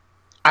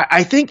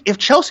I think if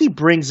Chelsea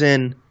brings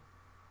in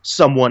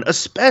someone,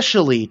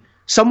 especially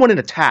someone in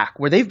attack,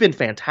 where they've been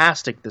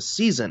fantastic this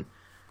season,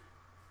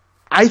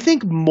 I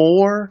think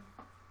more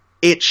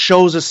it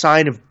shows a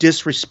sign of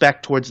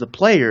disrespect towards the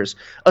players,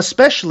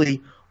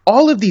 especially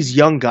all of these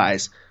young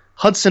guys,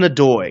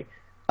 Hudson-Odoi,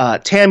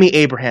 Tammy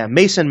Abraham,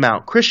 Mason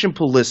Mount, Christian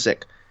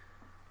Pulisic.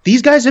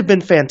 These guys have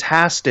been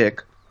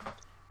fantastic.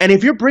 And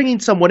if you're bringing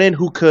someone in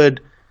who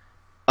could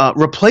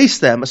replace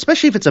them,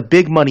 especially if it's a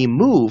big money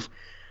move,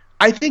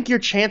 I think your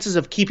chances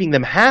of keeping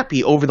them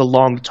happy over the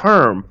long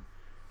term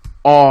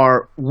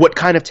are what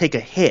kind of take a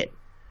hit.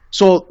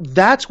 So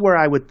that's where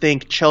I would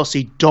think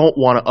Chelsea don't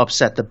want to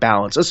upset the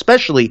balance,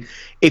 especially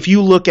if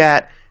you look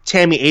at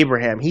Tammy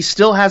Abraham. He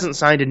still hasn't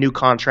signed a new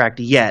contract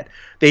yet.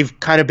 They've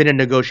kind of been in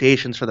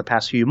negotiations for the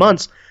past few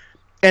months.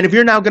 And if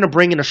you're now going to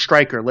bring in a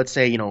striker, let's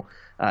say,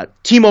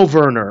 Timo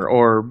Werner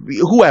or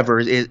whoever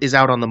is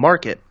out on the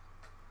market,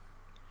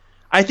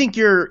 I think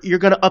you're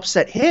going to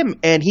upset him,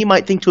 and he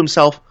might think to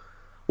himself,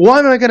 why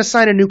am I going to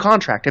sign a new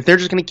contract if they're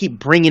just going to keep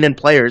bringing in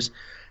players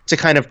to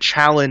kind of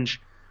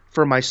challenge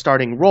for my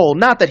starting role?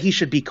 Not that he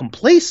should be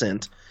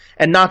complacent,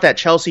 and not that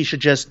Chelsea should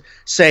just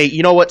say,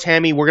 you know what,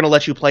 Tammy, we're going to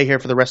let you play here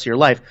for the rest of your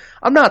life.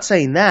 I'm not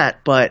saying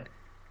that, but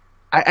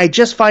I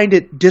just find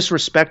it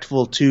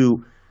disrespectful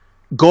to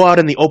go out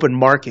in the open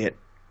market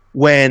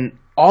when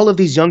all of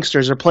these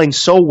youngsters are playing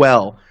so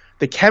well.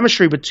 The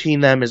chemistry between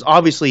them is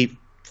obviously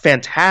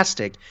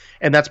fantastic,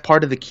 and that's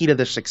part of the key to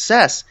their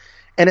success.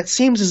 And it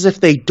seems as if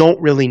they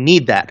don't really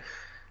need that.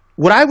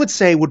 What I would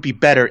say would be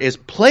better is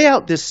play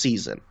out this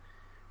season.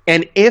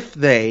 And if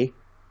they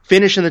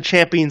finish in the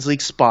Champions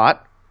League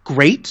spot,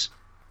 great.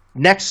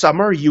 Next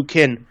summer, you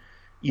can,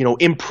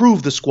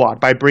 improve the squad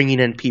by bringing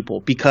in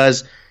people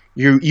because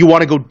you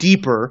want to go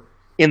deeper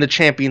in the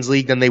Champions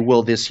League than they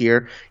will this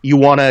year. You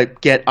want to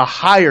get a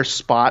higher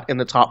spot in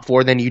the top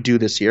 4 than you do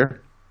this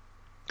year.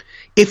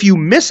 If you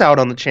miss out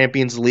on the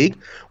Champions League,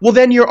 well,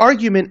 then your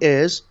argument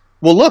is,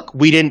 well, look,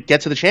 we didn't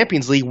get to the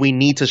Champions League. We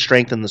need to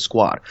strengthen the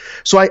squad.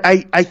 So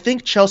I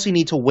think Chelsea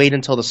need to wait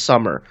until the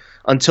summer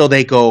until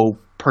they go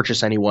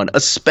purchase anyone,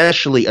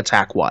 especially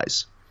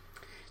attack-wise.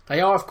 They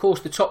are, of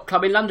course, the top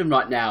club in London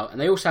right now, and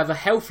they also have a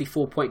healthy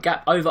 4-point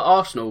gap over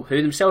Arsenal, who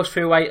themselves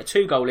threw away a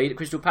 2-goal lead at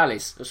Crystal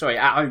Palace.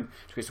 At home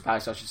to Crystal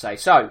Palace, I should say.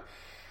 So,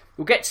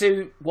 we'll get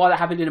to why that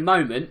happened in a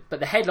moment, but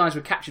the headlines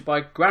were captured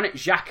by Granit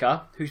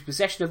Xhaka, whose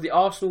possession of the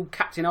Arsenal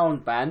captain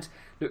armband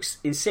looks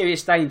in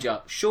serious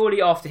danger.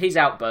 Surely after his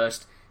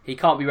outburst, he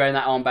can't be wearing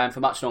that armband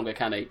for much longer,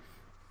 can he?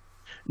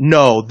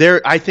 No,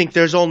 I think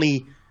there's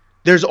only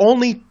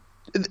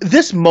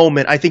this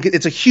moment. I think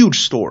it's a huge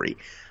story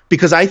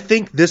because I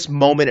think this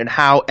moment and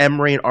how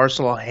Emery and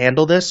Arsenal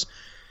handle this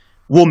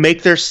will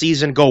make their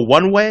season go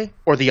one way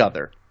or the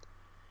other.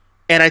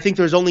 And I think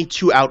there's only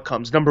 2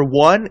 outcomes. Number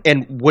one,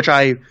 and which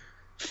I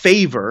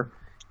favor,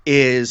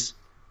 is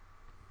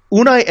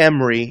Unai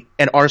Emery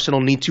and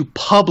Arsenal need to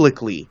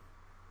publicly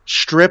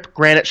strip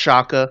Granit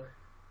Xhaka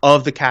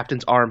of the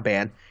captain's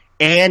armband,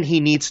 and he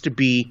needs to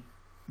be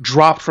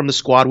dropped from the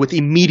squad with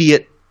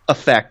immediate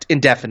effect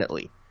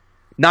indefinitely.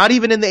 Not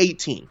even in the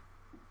 18.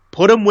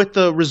 Put him with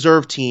the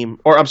reserve team,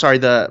 or I'm sorry,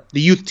 the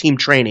youth team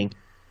training.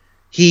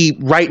 He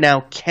right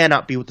now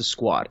cannot be with the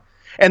squad.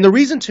 And the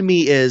reason to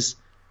me is,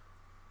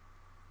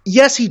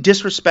 yes, he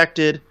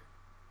disrespected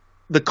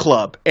the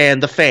club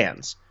and the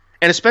fans,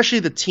 and especially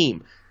the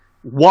team,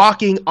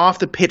 walking off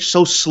the pitch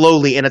so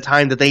slowly in a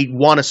time that they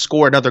want to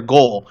score another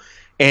goal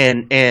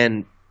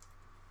and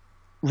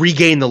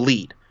regain the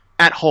lead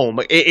at home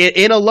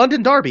in a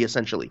London derby,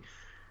 essentially.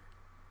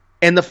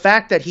 And the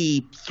fact that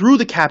he threw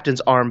the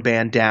captain's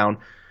armband down,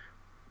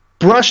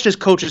 brushed his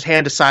coach's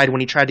hand aside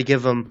when he tried to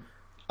give him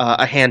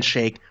a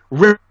handshake,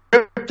 ripped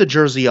the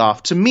jersey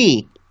off. To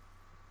me,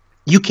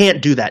 you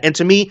can't do that. And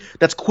to me,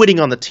 that's quitting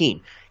on the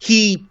team.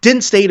 He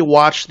didn't stay to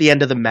watch the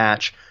end of the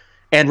match,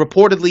 and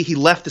reportedly he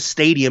left the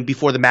stadium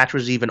before the match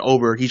was even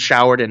over. He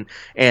showered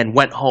and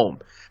went home.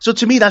 So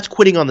to me, that's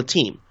quitting on the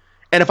team.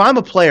 And if I'm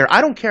a player, I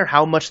don't care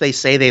how much they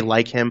say they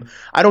like him.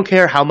 I don't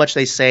care how much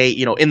they say,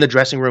 in the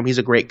dressing room, he's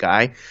a great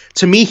guy.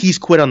 To me, he's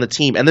quit on the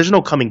team, and there's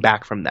no coming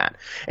back from that.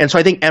 And so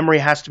I think Emery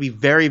has to be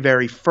very,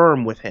 very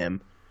firm with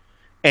him.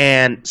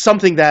 And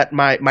something that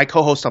my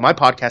co-host on my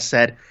podcast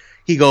said,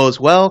 he goes,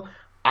 well,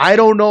 I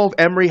don't know if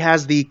Emery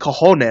has the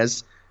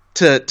cojones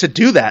to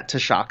do that to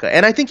Xhaka.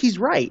 And I think he's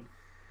right.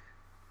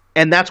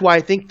 And that's why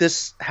I think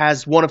this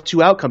has one of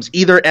 2 outcomes.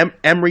 Either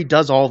Emery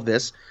does all of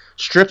this,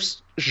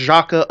 strips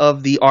Xhaka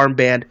of the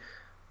armband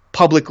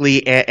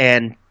publicly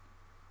and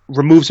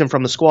removes him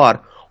from the squad,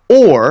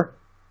 or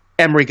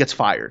Emery gets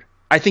fired.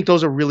 I think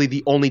those are really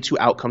the only 2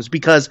 outcomes,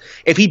 because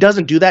if he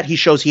doesn't do that, he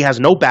shows he has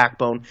no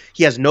backbone,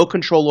 he has no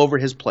control over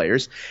his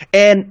players,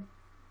 and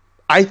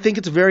I think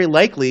it's very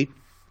likely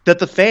that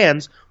the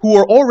fans, who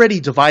are already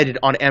divided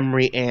on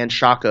Emery and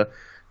Xhaka,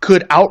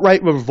 could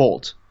outright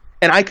revolt,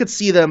 and I could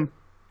see them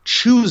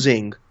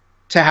choosing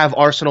to have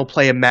Arsenal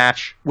play a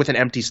match with an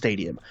empty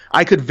stadium.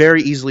 I could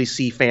very easily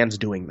see fans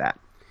doing that.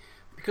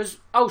 Because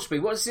ultimately,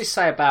 what does this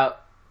say about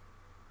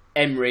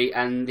Emery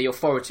and the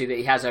authority that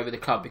he has over the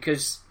club?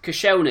 Because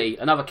Koscielny,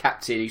 another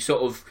captain who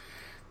sort of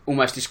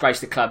almost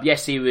disgraced the club,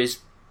 yes, he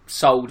was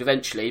sold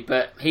eventually,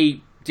 but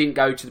he didn't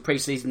go to the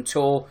pre-season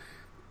tour.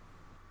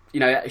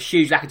 A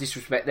huge lack of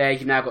disrespect there.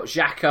 You've now got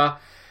Xhaka.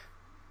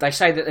 They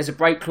say that there's a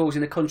break clause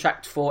in the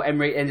contract for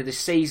Emery at the end of this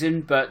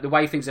season, but the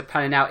way things are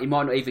panning out, he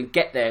might not even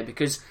get there,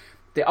 because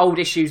the old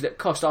issues that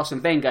cost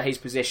Arsene Wenger his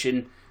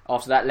position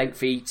after that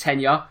lengthy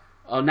tenure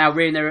are now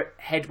rearing their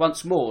head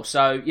once more.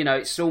 So,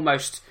 it's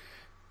almost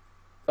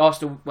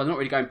Arsenal, well, they're not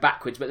really going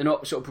backwards, but they're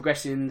not sort of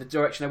progressing in the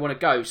direction they want to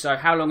go. So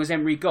how long has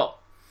Emery got?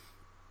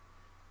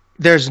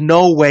 there's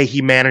no way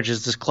he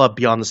manages this club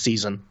beyond the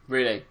season.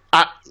 Really?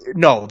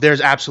 No,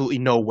 there's absolutely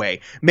no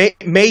way.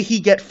 May he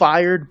get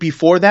fired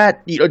before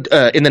that,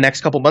 in the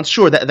next couple months?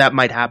 Sure, that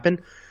might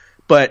happen.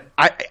 But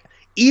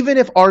even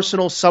if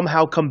Arsenal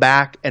somehow come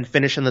back and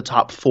finish in the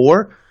top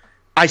 4,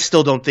 I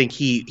still don't think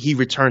he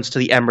returns to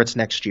the Emirates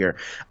next year.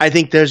 I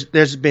think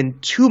there's been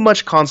too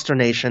much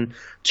consternation,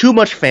 too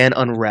much fan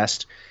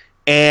unrest,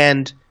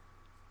 and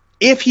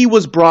if he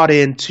was brought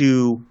in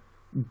to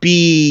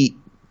be,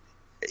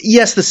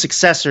 yes, the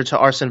successor to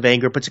Arsene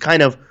Wenger, but to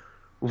kind of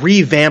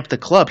revamp the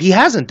club, he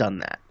hasn't done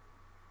that.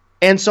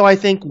 And so I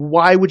think,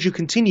 why would you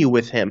continue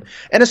with him?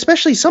 And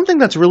especially something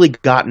that's really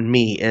gotten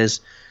me is,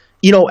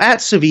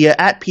 at Sevilla,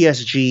 at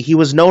PSG, he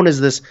was known as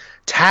this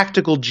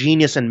tactical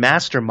genius and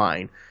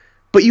mastermind.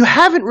 But you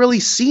haven't really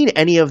seen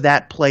any of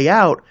that play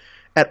out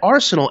at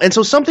Arsenal. And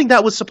so something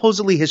that was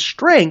supposedly his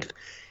strength,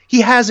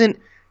 he hasn't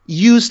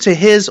used to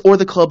his or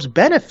the club's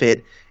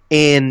benefit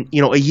in,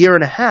 a year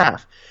and a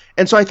half.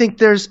 And so I think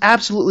there's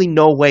absolutely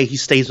no way he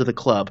stays with the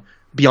club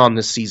beyond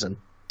this season.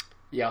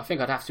 Yeah, I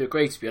think I'd have to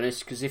agree, to be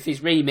honest, because if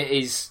his remit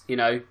is,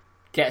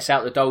 get us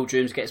out the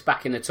doldrums, get us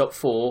back in the top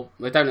 4,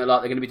 they don't look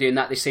like they're going to be doing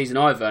that this season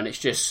either. And it's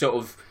just sort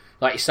of,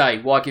 like you say,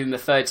 why give him a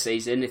third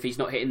season if he's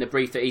not hitting the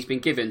brief that he's been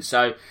given?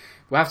 So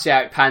we'll have to see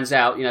how it pans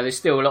out. There's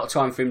still a lot of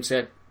time for him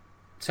to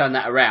turn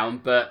that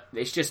around, but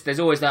it's just, there's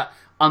always that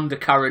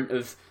undercurrent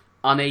of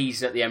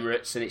unease at the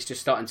Emirates, and it's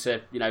just starting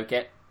to,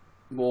 get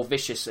more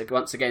vicious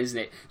once again, isn't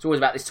it? It's always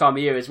about this time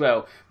of year as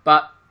well.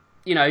 But,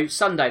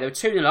 Sunday, they were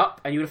 2-0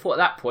 up, and you would have thought at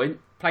that point,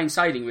 plain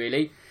sailing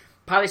really.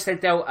 Palace then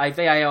dealt a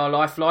VAR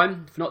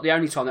lifeline, for not the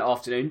only time that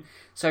afternoon.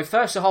 So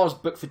first Zaha was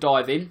booked for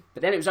diving,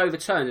 but then it was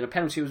overturned and a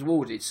penalty was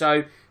awarded.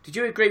 So did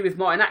you agree with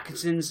Martin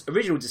Atkinson's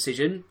original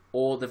decision,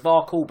 or the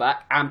VAR callback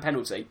and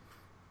penalty?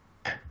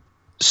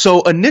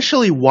 So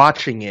initially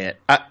watching it,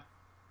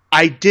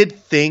 I did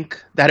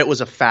think that it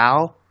was a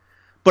foul,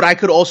 but I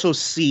could also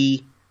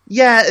see,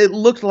 it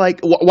looked like,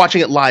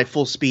 watching it live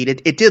full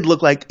speed, it did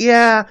look like,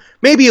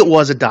 maybe it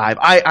was a dive.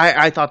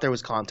 I thought there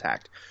was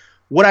contact.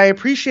 What I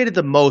appreciated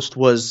the most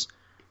was,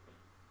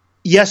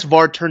 yes,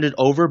 VAR turned it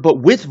over,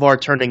 but with VAR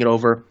turning it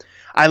over,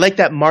 I like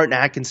that Martin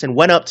Atkinson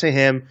went up to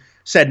him,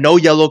 said no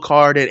yellow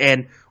card,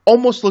 and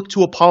almost looked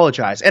to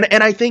apologize. And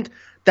I think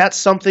that's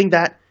something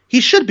that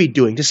he should be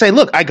doing, to say,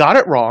 look, I got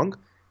it wrong,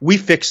 we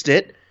fixed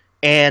it,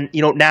 and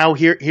now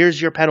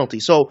here's your penalty.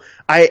 So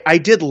I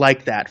did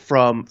like that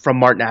from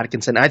Martin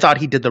Atkinson. I thought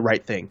he did the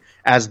right thing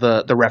as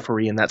the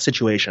referee in that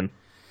situation.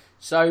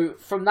 So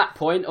from that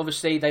point,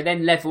 obviously, they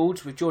then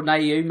levelled with Jordan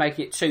Ayew,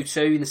 making it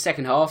 2-2 in the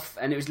second half,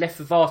 and it was left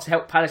for VAR to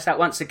help Palace out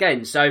once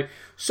again. So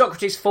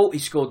Socrates thought he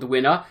scored the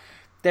winner.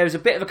 There was a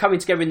bit of a coming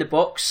together in the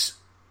box.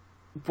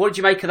 What did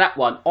you make of that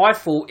one? I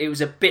thought it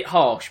was a bit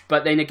harsh,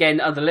 but then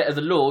again, under the letter of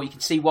the law, you can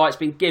see why it's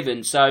been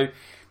given. So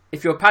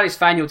if you're a Palace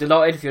fan, you're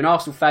delighted. If you're an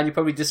Arsenal fan, you're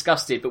probably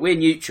disgusted. But we're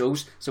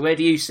neutrals, so where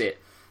do you sit?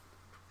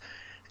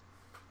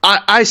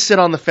 I sit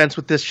on the fence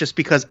with this just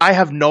because I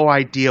have no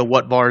idea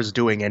what VAR is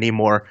doing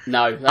anymore.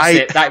 No, that's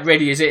it. That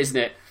really is it, isn't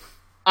it?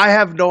 I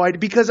have no idea,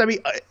 because,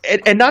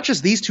 and not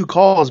just these two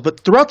calls,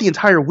 but throughout the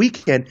entire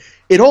weekend,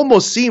 it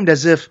almost seemed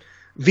as if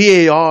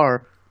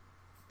VAR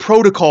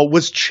protocol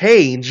was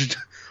changed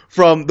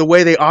from the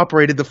way they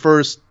operated the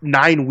first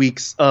 9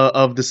 weeks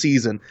of the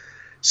season.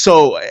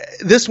 So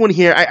this one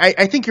here,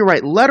 I think you're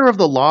right. Letter of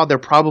the law, there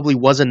probably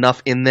was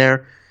enough in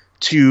there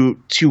to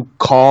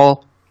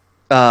call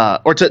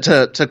or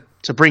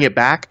to bring it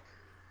back,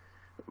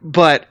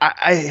 but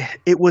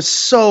it was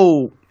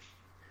so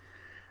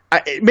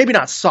maybe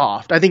not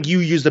soft. I think you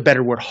used a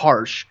better word,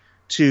 harsh,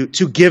 to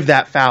give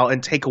that foul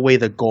and take away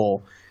the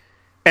goal,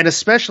 and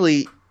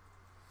especially,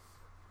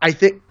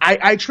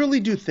 I truly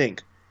do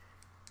think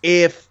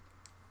if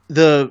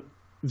the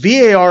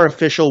VAR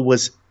official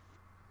was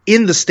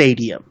in the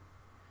stadium,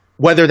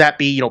 whether that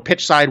be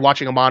pitch side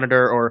watching a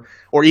monitor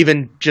or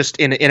even just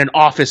in an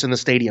office in the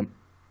stadium,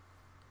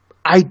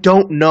 I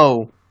don't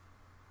know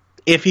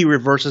if he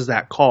reverses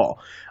that call.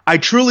 I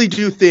truly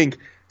do think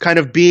kind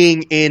of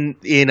being in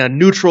a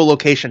neutral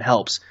location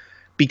helps,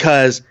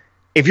 because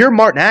if you're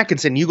Martin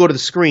Atkinson, you go to the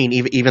screen,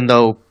 even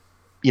though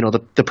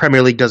the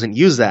Premier League doesn't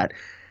use that,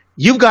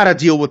 you've got to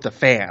deal with the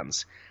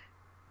fans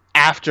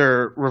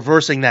after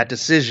reversing that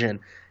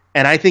decision.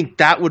 And I think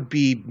that would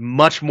be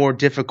much more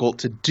difficult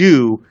to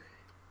do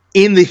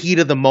in the heat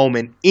of the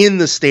moment, in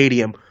the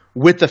stadium,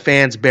 with the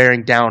fans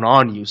bearing down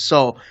on you.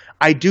 So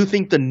I do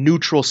think the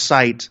neutral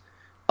site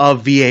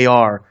of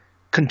VAR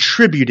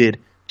contributed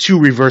to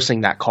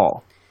reversing that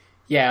call.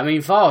 Yeah,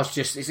 VAR's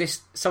is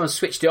this someone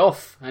switched it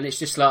off, and it's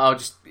just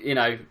like,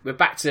 we're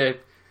back to,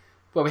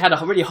 we had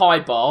a really high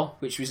bar,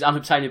 which was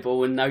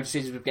unobtainable, and no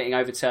decisions were getting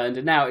overturned,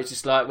 and now it's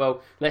just like,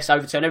 let's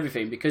overturn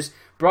everything, because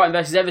Brighton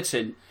versus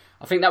Everton,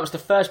 I think that was the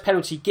first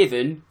penalty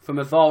given from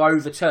a VAR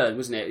overturn,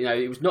 wasn't it?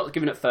 It was not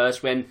given at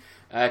first when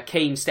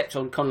Keane stepped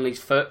on Connolly's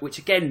foot, which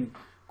again,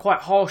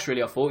 quite harsh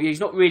really, I thought. He's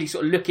not really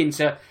sort of looking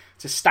to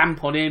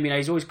stamp on him,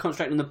 he's always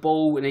concentrating on the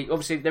ball, and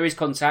obviously there is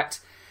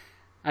contact,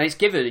 and it's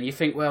given, and you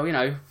think,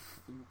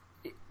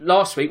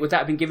 last week, would that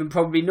have been given?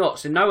 Probably not.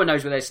 So no one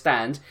knows where they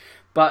stand.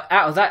 But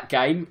out of that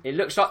game, it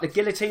looks like the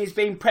guillotine is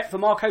being prepped for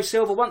Marco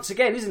Silva once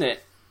again, isn't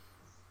it?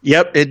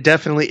 Yep, it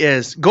definitely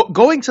is.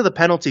 Going to the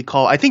penalty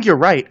call, I think you're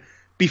right.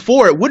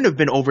 Before, it wouldn't have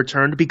been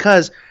overturned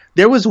because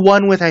there was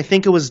one with, I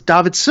think it was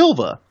David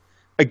Silva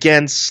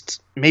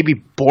against maybe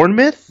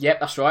Bournemouth. Yep,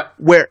 that's right.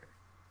 Where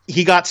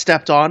he got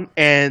stepped on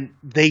and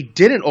they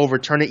didn't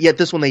overturn it, yet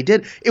this one they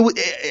did. It was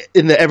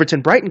in the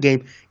Everton-Brighton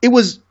game. It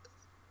was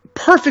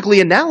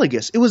perfectly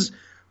analogous. It was,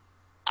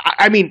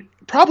 I mean,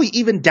 probably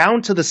even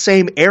down to the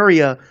same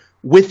area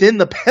within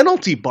the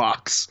penalty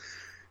box.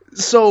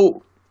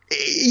 So,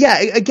 yeah,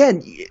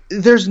 again,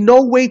 there's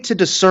no way to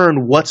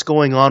discern what's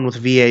going on with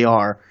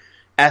VAR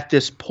at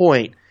this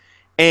point.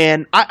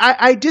 And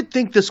I did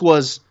think this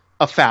was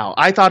a foul.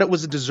 I thought it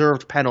was a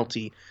deserved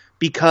penalty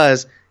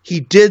because he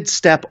did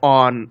step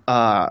on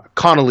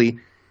Connolly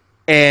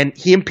and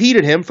he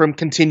impeded him from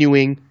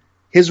continuing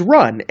his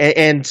run.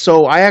 And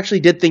so I actually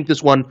did think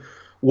this one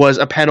was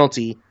a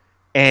penalty,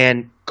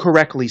 and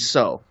correctly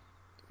so.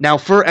 Now,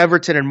 for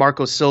Everton and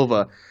Marco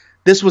Silva,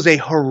 this was a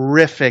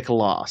horrific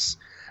loss.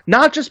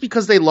 Not just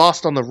because they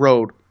lost on the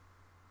road,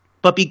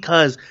 but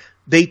because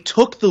they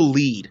took the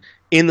lead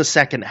in the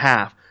second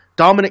half.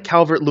 Dominic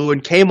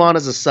Calvert-Lewin came on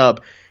as a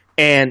sub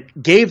and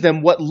gave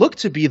them what looked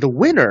to be the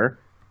winner,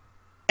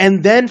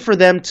 and then for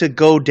them to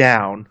go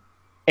down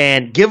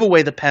and give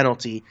away the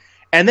penalty,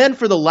 and then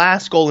for the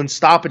last goal in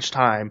stoppage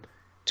time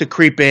to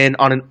creep in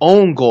on an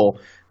own goal.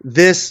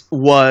 This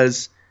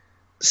was...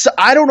 So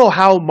I don't know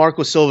how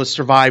Marco Silva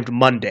survived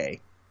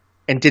Monday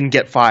and didn't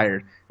get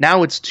fired.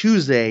 Now it's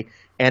Tuesday,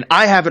 and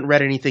I haven't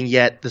read anything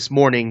yet this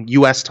morning,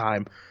 U.S.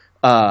 time,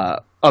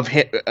 of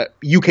him,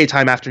 UK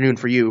time afternoon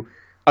for you,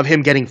 of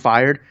him getting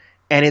fired.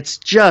 And it's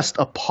just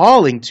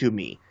appalling to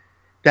me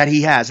that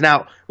he has.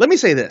 Now, let me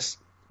say this.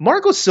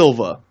 Marco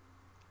Silva,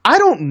 I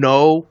don't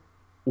know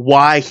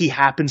why he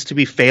happens to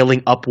be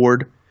failing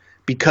upward,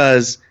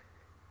 because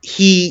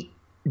he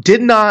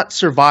did not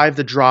survive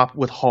the drop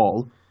with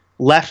Hull,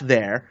 left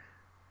there,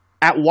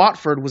 at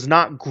Watford was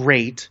not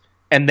great,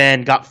 and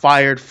then got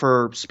fired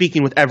for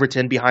speaking with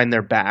Everton behind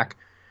their back.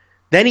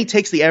 Then he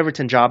takes the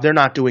Everton job. They're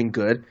not doing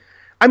good.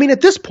 I mean, at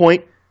this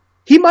point,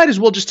 he might as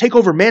well just take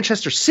over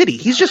Manchester City.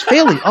 He's just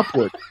failing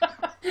upward.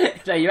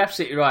 No, you're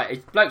absolutely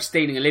right. Bloke's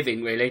stealing a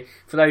living, really.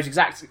 For those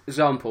exact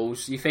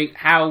examples, you think,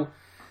 how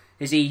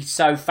is he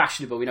so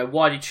fashionable? You know,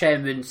 why do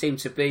chairmen seem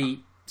to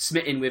be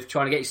smitten with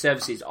trying to get his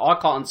services? I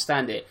can't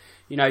understand it.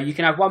 You know, you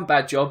can have one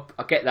bad job.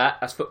 I get that.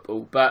 That's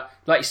football. But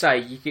like you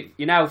say,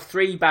 you're now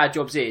 3 bad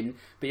jobs in,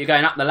 but you're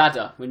going up the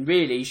ladder. When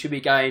really you should be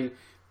going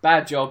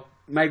bad job,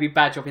 maybe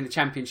bad job in the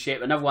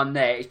Championship, another one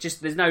there. It's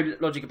just, there's no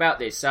logic about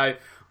this. So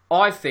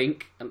I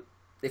think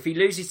if he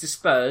loses to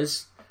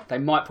Spurs, they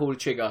might pull the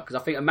trigger, because I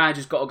think a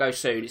manager's got to go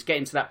soon. It's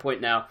getting to that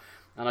point now.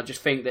 And I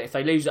just think that if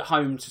they lose at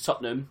home to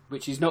Tottenham,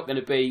 which is not going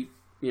to be,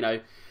 you know,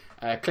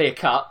 clear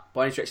cut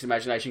by any stretch of the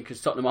imagination,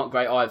 because Tottenham aren't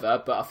great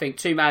either, but I think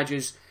 2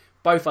 managers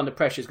both under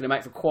pressure is going to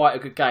make for quite a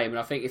good game. And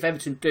I think if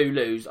Everton do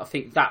lose, I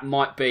think that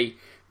might be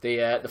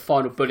the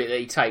final bullet that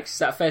he takes. Is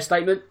that a fair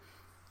statement?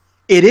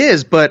 It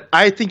is, but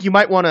I think you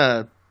might want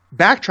to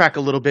backtrack a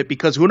little bit,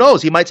 because who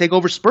knows, he might take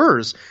over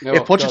Spurs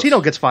if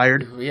Pochettino gets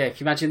fired. Yeah, can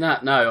you imagine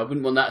that? No, I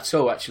wouldn't want that at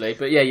all, actually.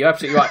 But yeah, you're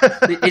absolutely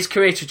right. His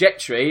career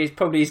trajectory is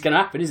probably going to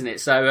happen, isn't it?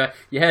 So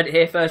you heard it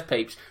here first,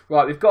 peeps.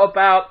 Right, we've got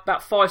about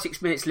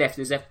 5-6 minutes left.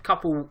 There's a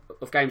couple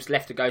of games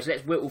left to go, so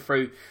let's whittle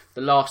through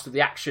the last of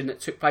the action that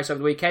took place over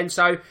the weekend.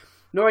 So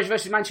Norwich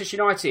versus Manchester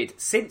United.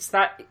 Since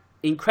that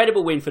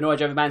incredible win for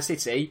Norwich over Man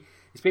City,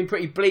 it's been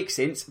pretty bleak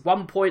since.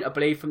 1 point, I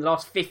believe, from the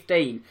last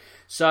 15.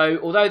 So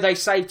although they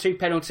saved 2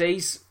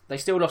 penalties, they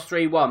still lost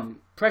 3-1.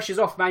 Pressure's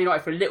off Man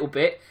United for a little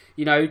bit,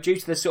 you know, due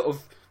to the sort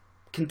of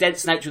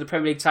condensed nature of the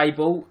Premier League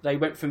table. They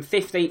went from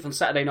 15th on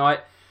Saturday night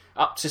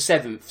up to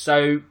 7th.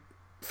 So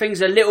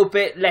things are a little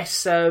bit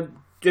less doom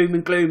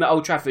and gloom at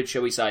Old Trafford,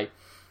 shall we say.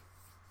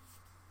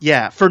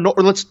 Yeah,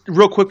 let's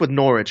real quick with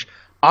Norwich.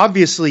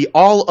 Obviously,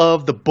 all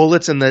of the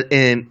bullets in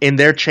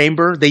their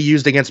chamber they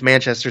used against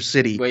Manchester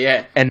City. Well,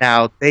 yeah. And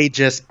now they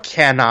just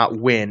cannot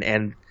win,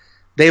 and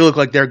they look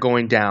like they're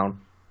going down.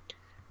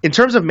 In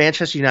terms of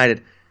Manchester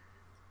United,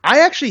 I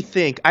actually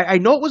think, I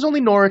know it was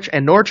only Norwich,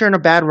 and Norwich are in a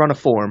bad run of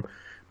form,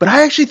 but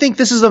I actually think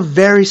this is a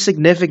very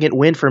significant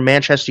win for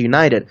Manchester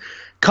United.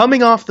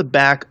 Coming off the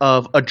back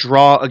of a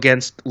draw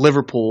against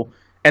Liverpool,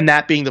 and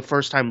that being the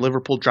first time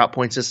Liverpool dropped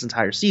points this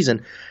entire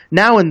season.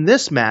 Now in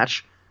this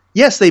match,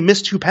 yes, they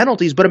missed 2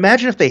 penalties, but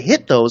imagine if they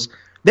hit those,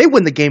 they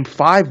win the game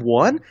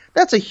 5-1.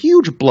 That's a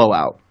huge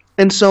blowout.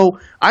 And so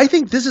I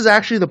think this is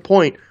actually the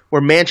point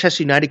where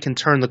Manchester United can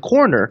turn the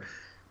corner,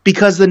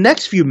 because the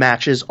next few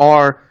matches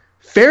are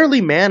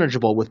fairly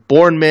manageable with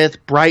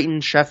Bournemouth,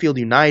 Brighton, Sheffield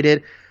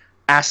United,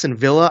 Aston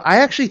Villa. I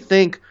actually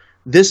think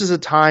this is a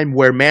time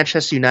where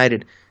Manchester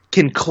United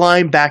can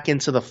climb back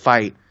into the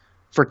fight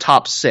for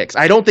top 6.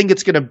 I don't think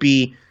it's going to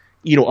be,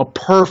 you know, a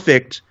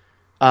perfect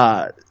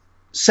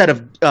set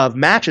of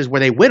matches where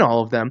they win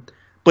all of them.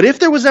 But if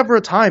there was ever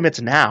a time,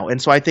 it's now.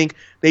 And so I think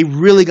they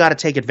really got to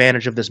take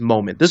advantage of this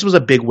moment. This was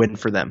a big win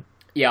for them.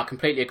 Yeah, I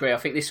completely agree. I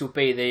think this will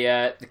be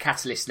the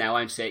catalyst now,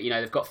 won't it?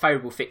 They've got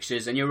favourable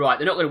fixtures, and you're right,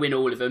 they're not going to win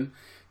all of them,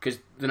 because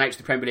the nature of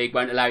the Premier League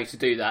won't allow you to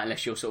do that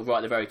unless you're sort of right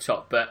at the very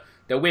top. But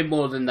they'll win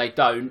more than they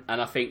don't,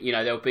 and I think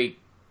they'll be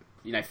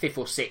 5th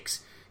or 6th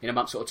in a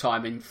month's sort of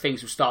time, and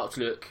things will start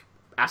to look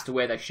as to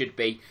where they should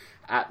be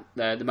at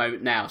the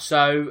moment now.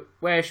 So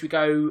where should we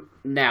go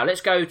now?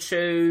 Let's go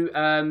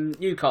to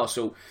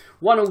Newcastle.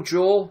 1-1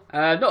 draw.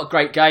 Not a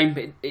great game,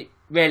 but it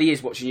rarely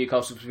is watching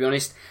Newcastle, to be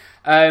honest.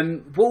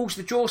 Wolves,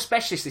 the draw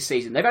specialist this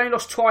season. They've only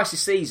lost twice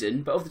this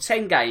season, but of the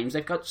 10 games,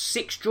 they've got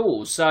 6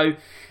 draws. So,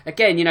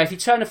 again, if you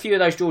turn a few of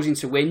those draws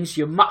into wins,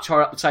 you're much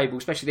higher up the table,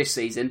 especially this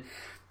season.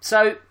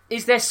 So,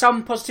 is there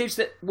some positives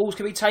that Wolves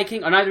can be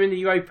taking? I know they're in the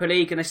Europa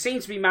League, and they seem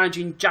to be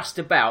managing just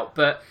about,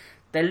 but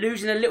they're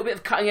losing a little bit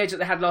of cutting edge that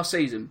they had last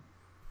season.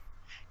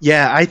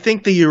 Yeah, I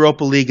think the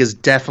Europa League is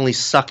definitely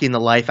sucking the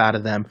life out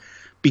of them,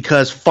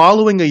 because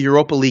following a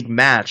Europa League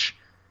match,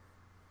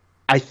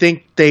 I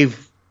think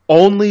they've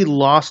only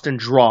lost and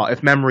draw,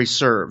 if memory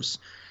serves.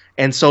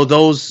 And so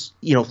those,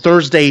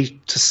 Thursday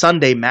to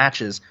Sunday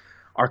matches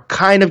are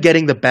kind of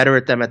getting the better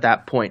at them at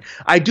that point.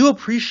 I do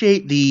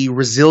appreciate the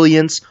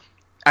resilience.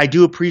 I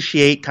do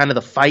appreciate kind of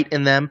the fight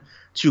in them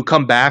to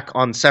come back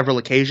on several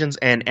occasions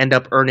and end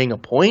up earning a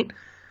point.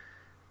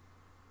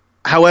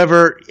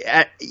 However,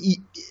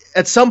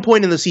 at some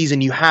point in the season,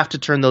 you have to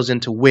turn those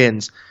into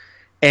wins.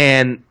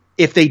 And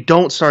if they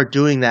don't start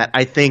doing that,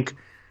 I think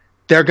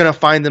they're going to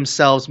find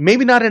themselves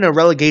maybe not in a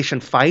relegation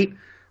fight,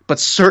 but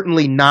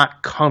certainly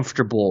not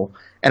comfortable.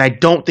 And I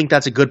don't think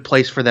that's a good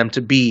place for them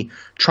to be,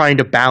 trying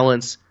to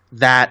balance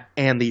that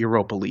and the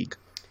Europa League.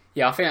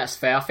 Yeah, I think that's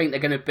fair. I think they're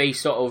going to be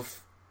sort of,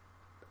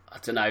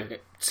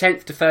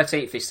 10th to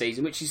 13th this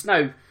season, which is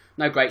no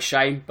great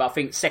shame. But I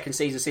think second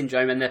season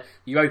syndrome and the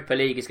Europa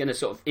League is going to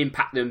sort of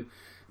impact them.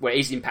 Well, it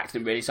is impacting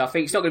them really. So I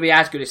think it's not going to be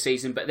as good a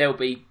season, but they'll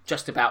be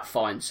just about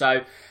fine.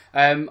 So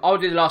I'll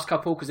do the last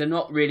couple because there are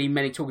not really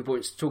many talking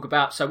points to talk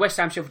about. So West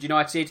Ham, Sheffield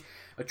United,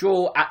 a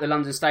draw at the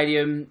London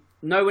Stadium.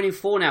 No winning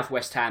 4 now for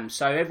West Ham.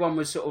 So everyone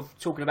was sort of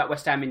talking about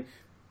West Ham in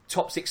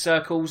top 6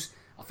 circles.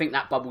 I think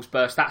that bubble's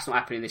burst. That's not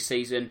happening this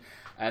season.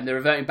 They're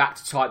reverting back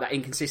to type. That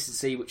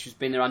inconsistency, which has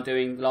been their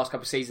undoing the last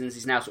couple of seasons,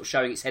 is now sort of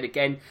showing its head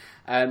again.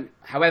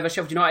 However,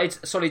 Sheffield United,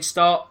 a solid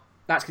start.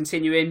 That's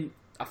continuing.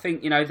 I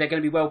think they're going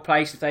to be well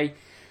placed if they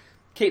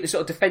keep the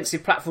sort of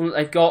defensive platform that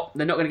they've got.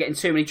 They're not going to get in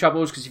too many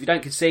troubles because if you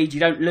don't concede, you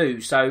don't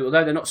lose. So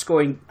although they're not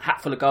scoring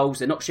hatful of goals,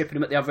 they're not shipping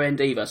them at the other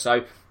end either.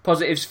 So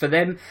positives for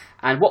them.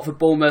 And Watford,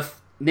 Bournemouth,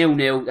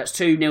 0-0. That's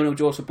 2 0-0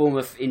 draws for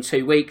Bournemouth in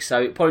 2 weeks.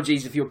 So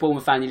apologies if you're a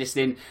Bournemouth fan, you're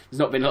listening. There's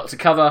not been a lot to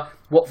cover.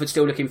 Watford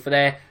still looking for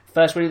their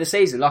first win of the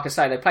season. Like I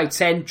say, they played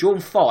 10, drawn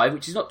 5,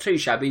 which is not too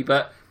shabby,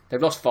 but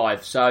they've lost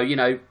 5. So,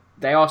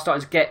 they are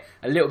starting to get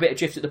a little bit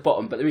adrift at the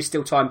bottom, but there is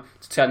still time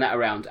to turn that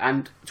around.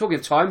 And talking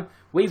of time,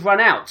 we've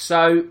run out.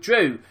 So,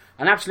 Drew,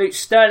 an absolute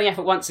sterling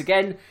effort once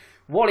again.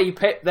 Wally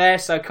Pip there.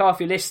 So, Carl, if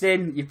you're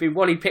listening, you've been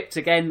Wally Pipped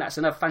again. That's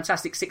another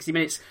fantastic 60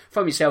 minutes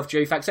from yourself,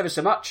 Drew. Thanks ever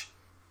so much.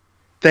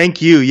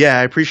 Thank you. Yeah,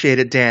 I appreciate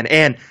it, Dan.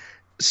 And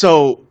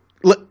so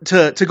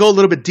to go a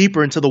little bit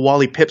deeper into the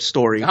Wally Pip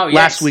story,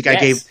 last week I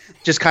gave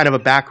just kind of a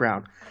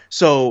background.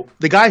 So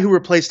the guy who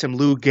replaced him,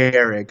 Lou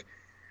Gehrig,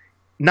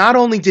 not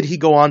only did he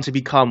go on to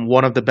become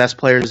one of the best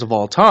players of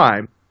all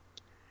time,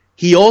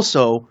 he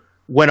also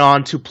went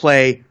on to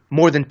play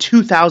more than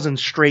 2,000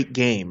 straight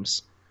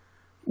games,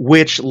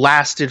 which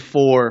lasted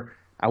for,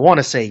 I want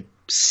to say,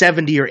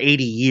 70 or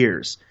 80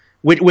 years.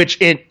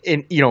 Which in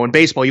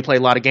baseball you play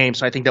a lot of games,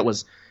 so I think that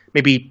was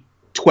maybe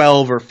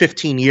 12 or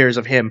 15 years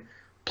of him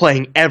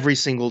playing every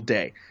single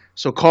day.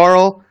 So,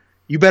 Carl,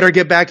 you better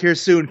get back here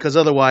soon, because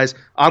otherwise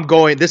I'm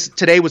going.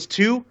 Today was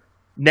 2,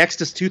 next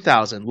is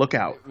 2,000. Look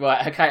out.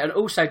 Right, okay. And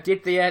also,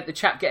 did the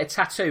chap get a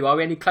tattoo? Are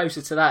we any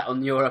closer to that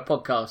on your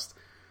podcast?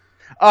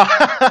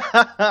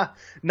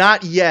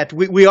 Not yet.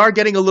 We are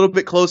getting a little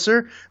bit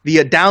closer. The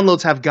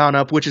downloads have gone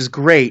up, which is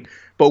great,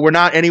 but we're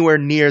not anywhere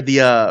near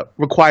the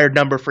required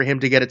number for him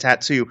to get a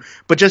tattoo.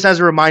 But just as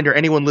a reminder,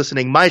 anyone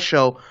listening, my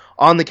show,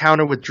 On the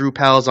Counter with Drew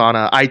Pels on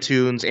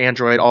iTunes,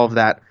 Android, all of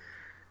that.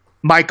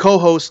 My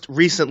co-host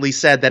recently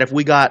said that if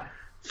we got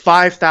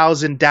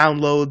 5,000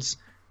 downloads,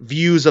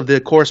 views of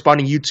the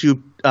corresponding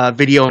YouTube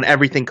video and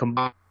everything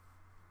combined,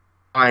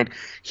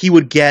 he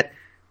would get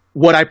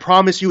what I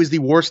promise you is the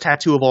worst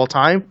tattoo of all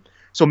time.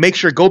 So make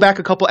sure, go back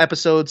a couple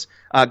episodes,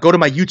 go to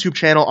my YouTube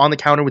channel, On the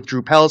Counter with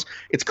Drew Pels.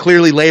 It's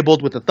clearly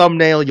labeled with a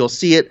thumbnail. You'll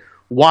see it.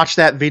 Watch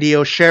that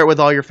video, share it with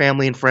all your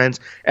family and friends,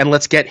 and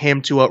let's get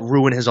him to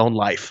ruin his own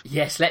life.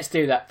 Yes, let's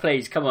do that,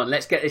 please. Come on,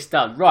 let's get this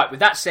done. Right, with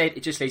that said,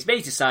 it just leaves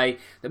me to say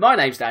that my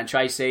name's Dan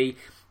Tracy.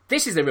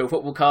 This is the Real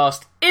Football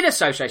Cast in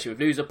association with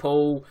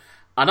Loserpool.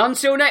 And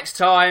until next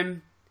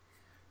time,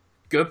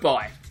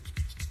 goodbye.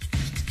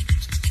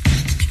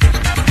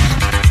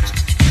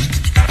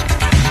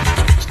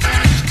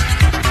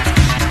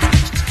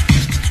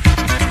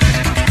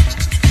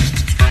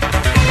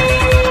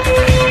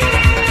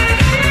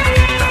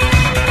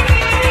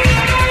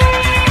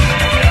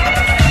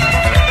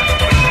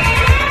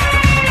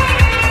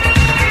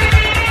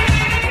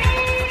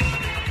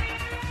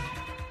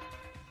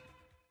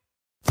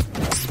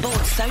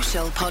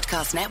 Social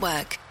Podcast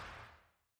Network.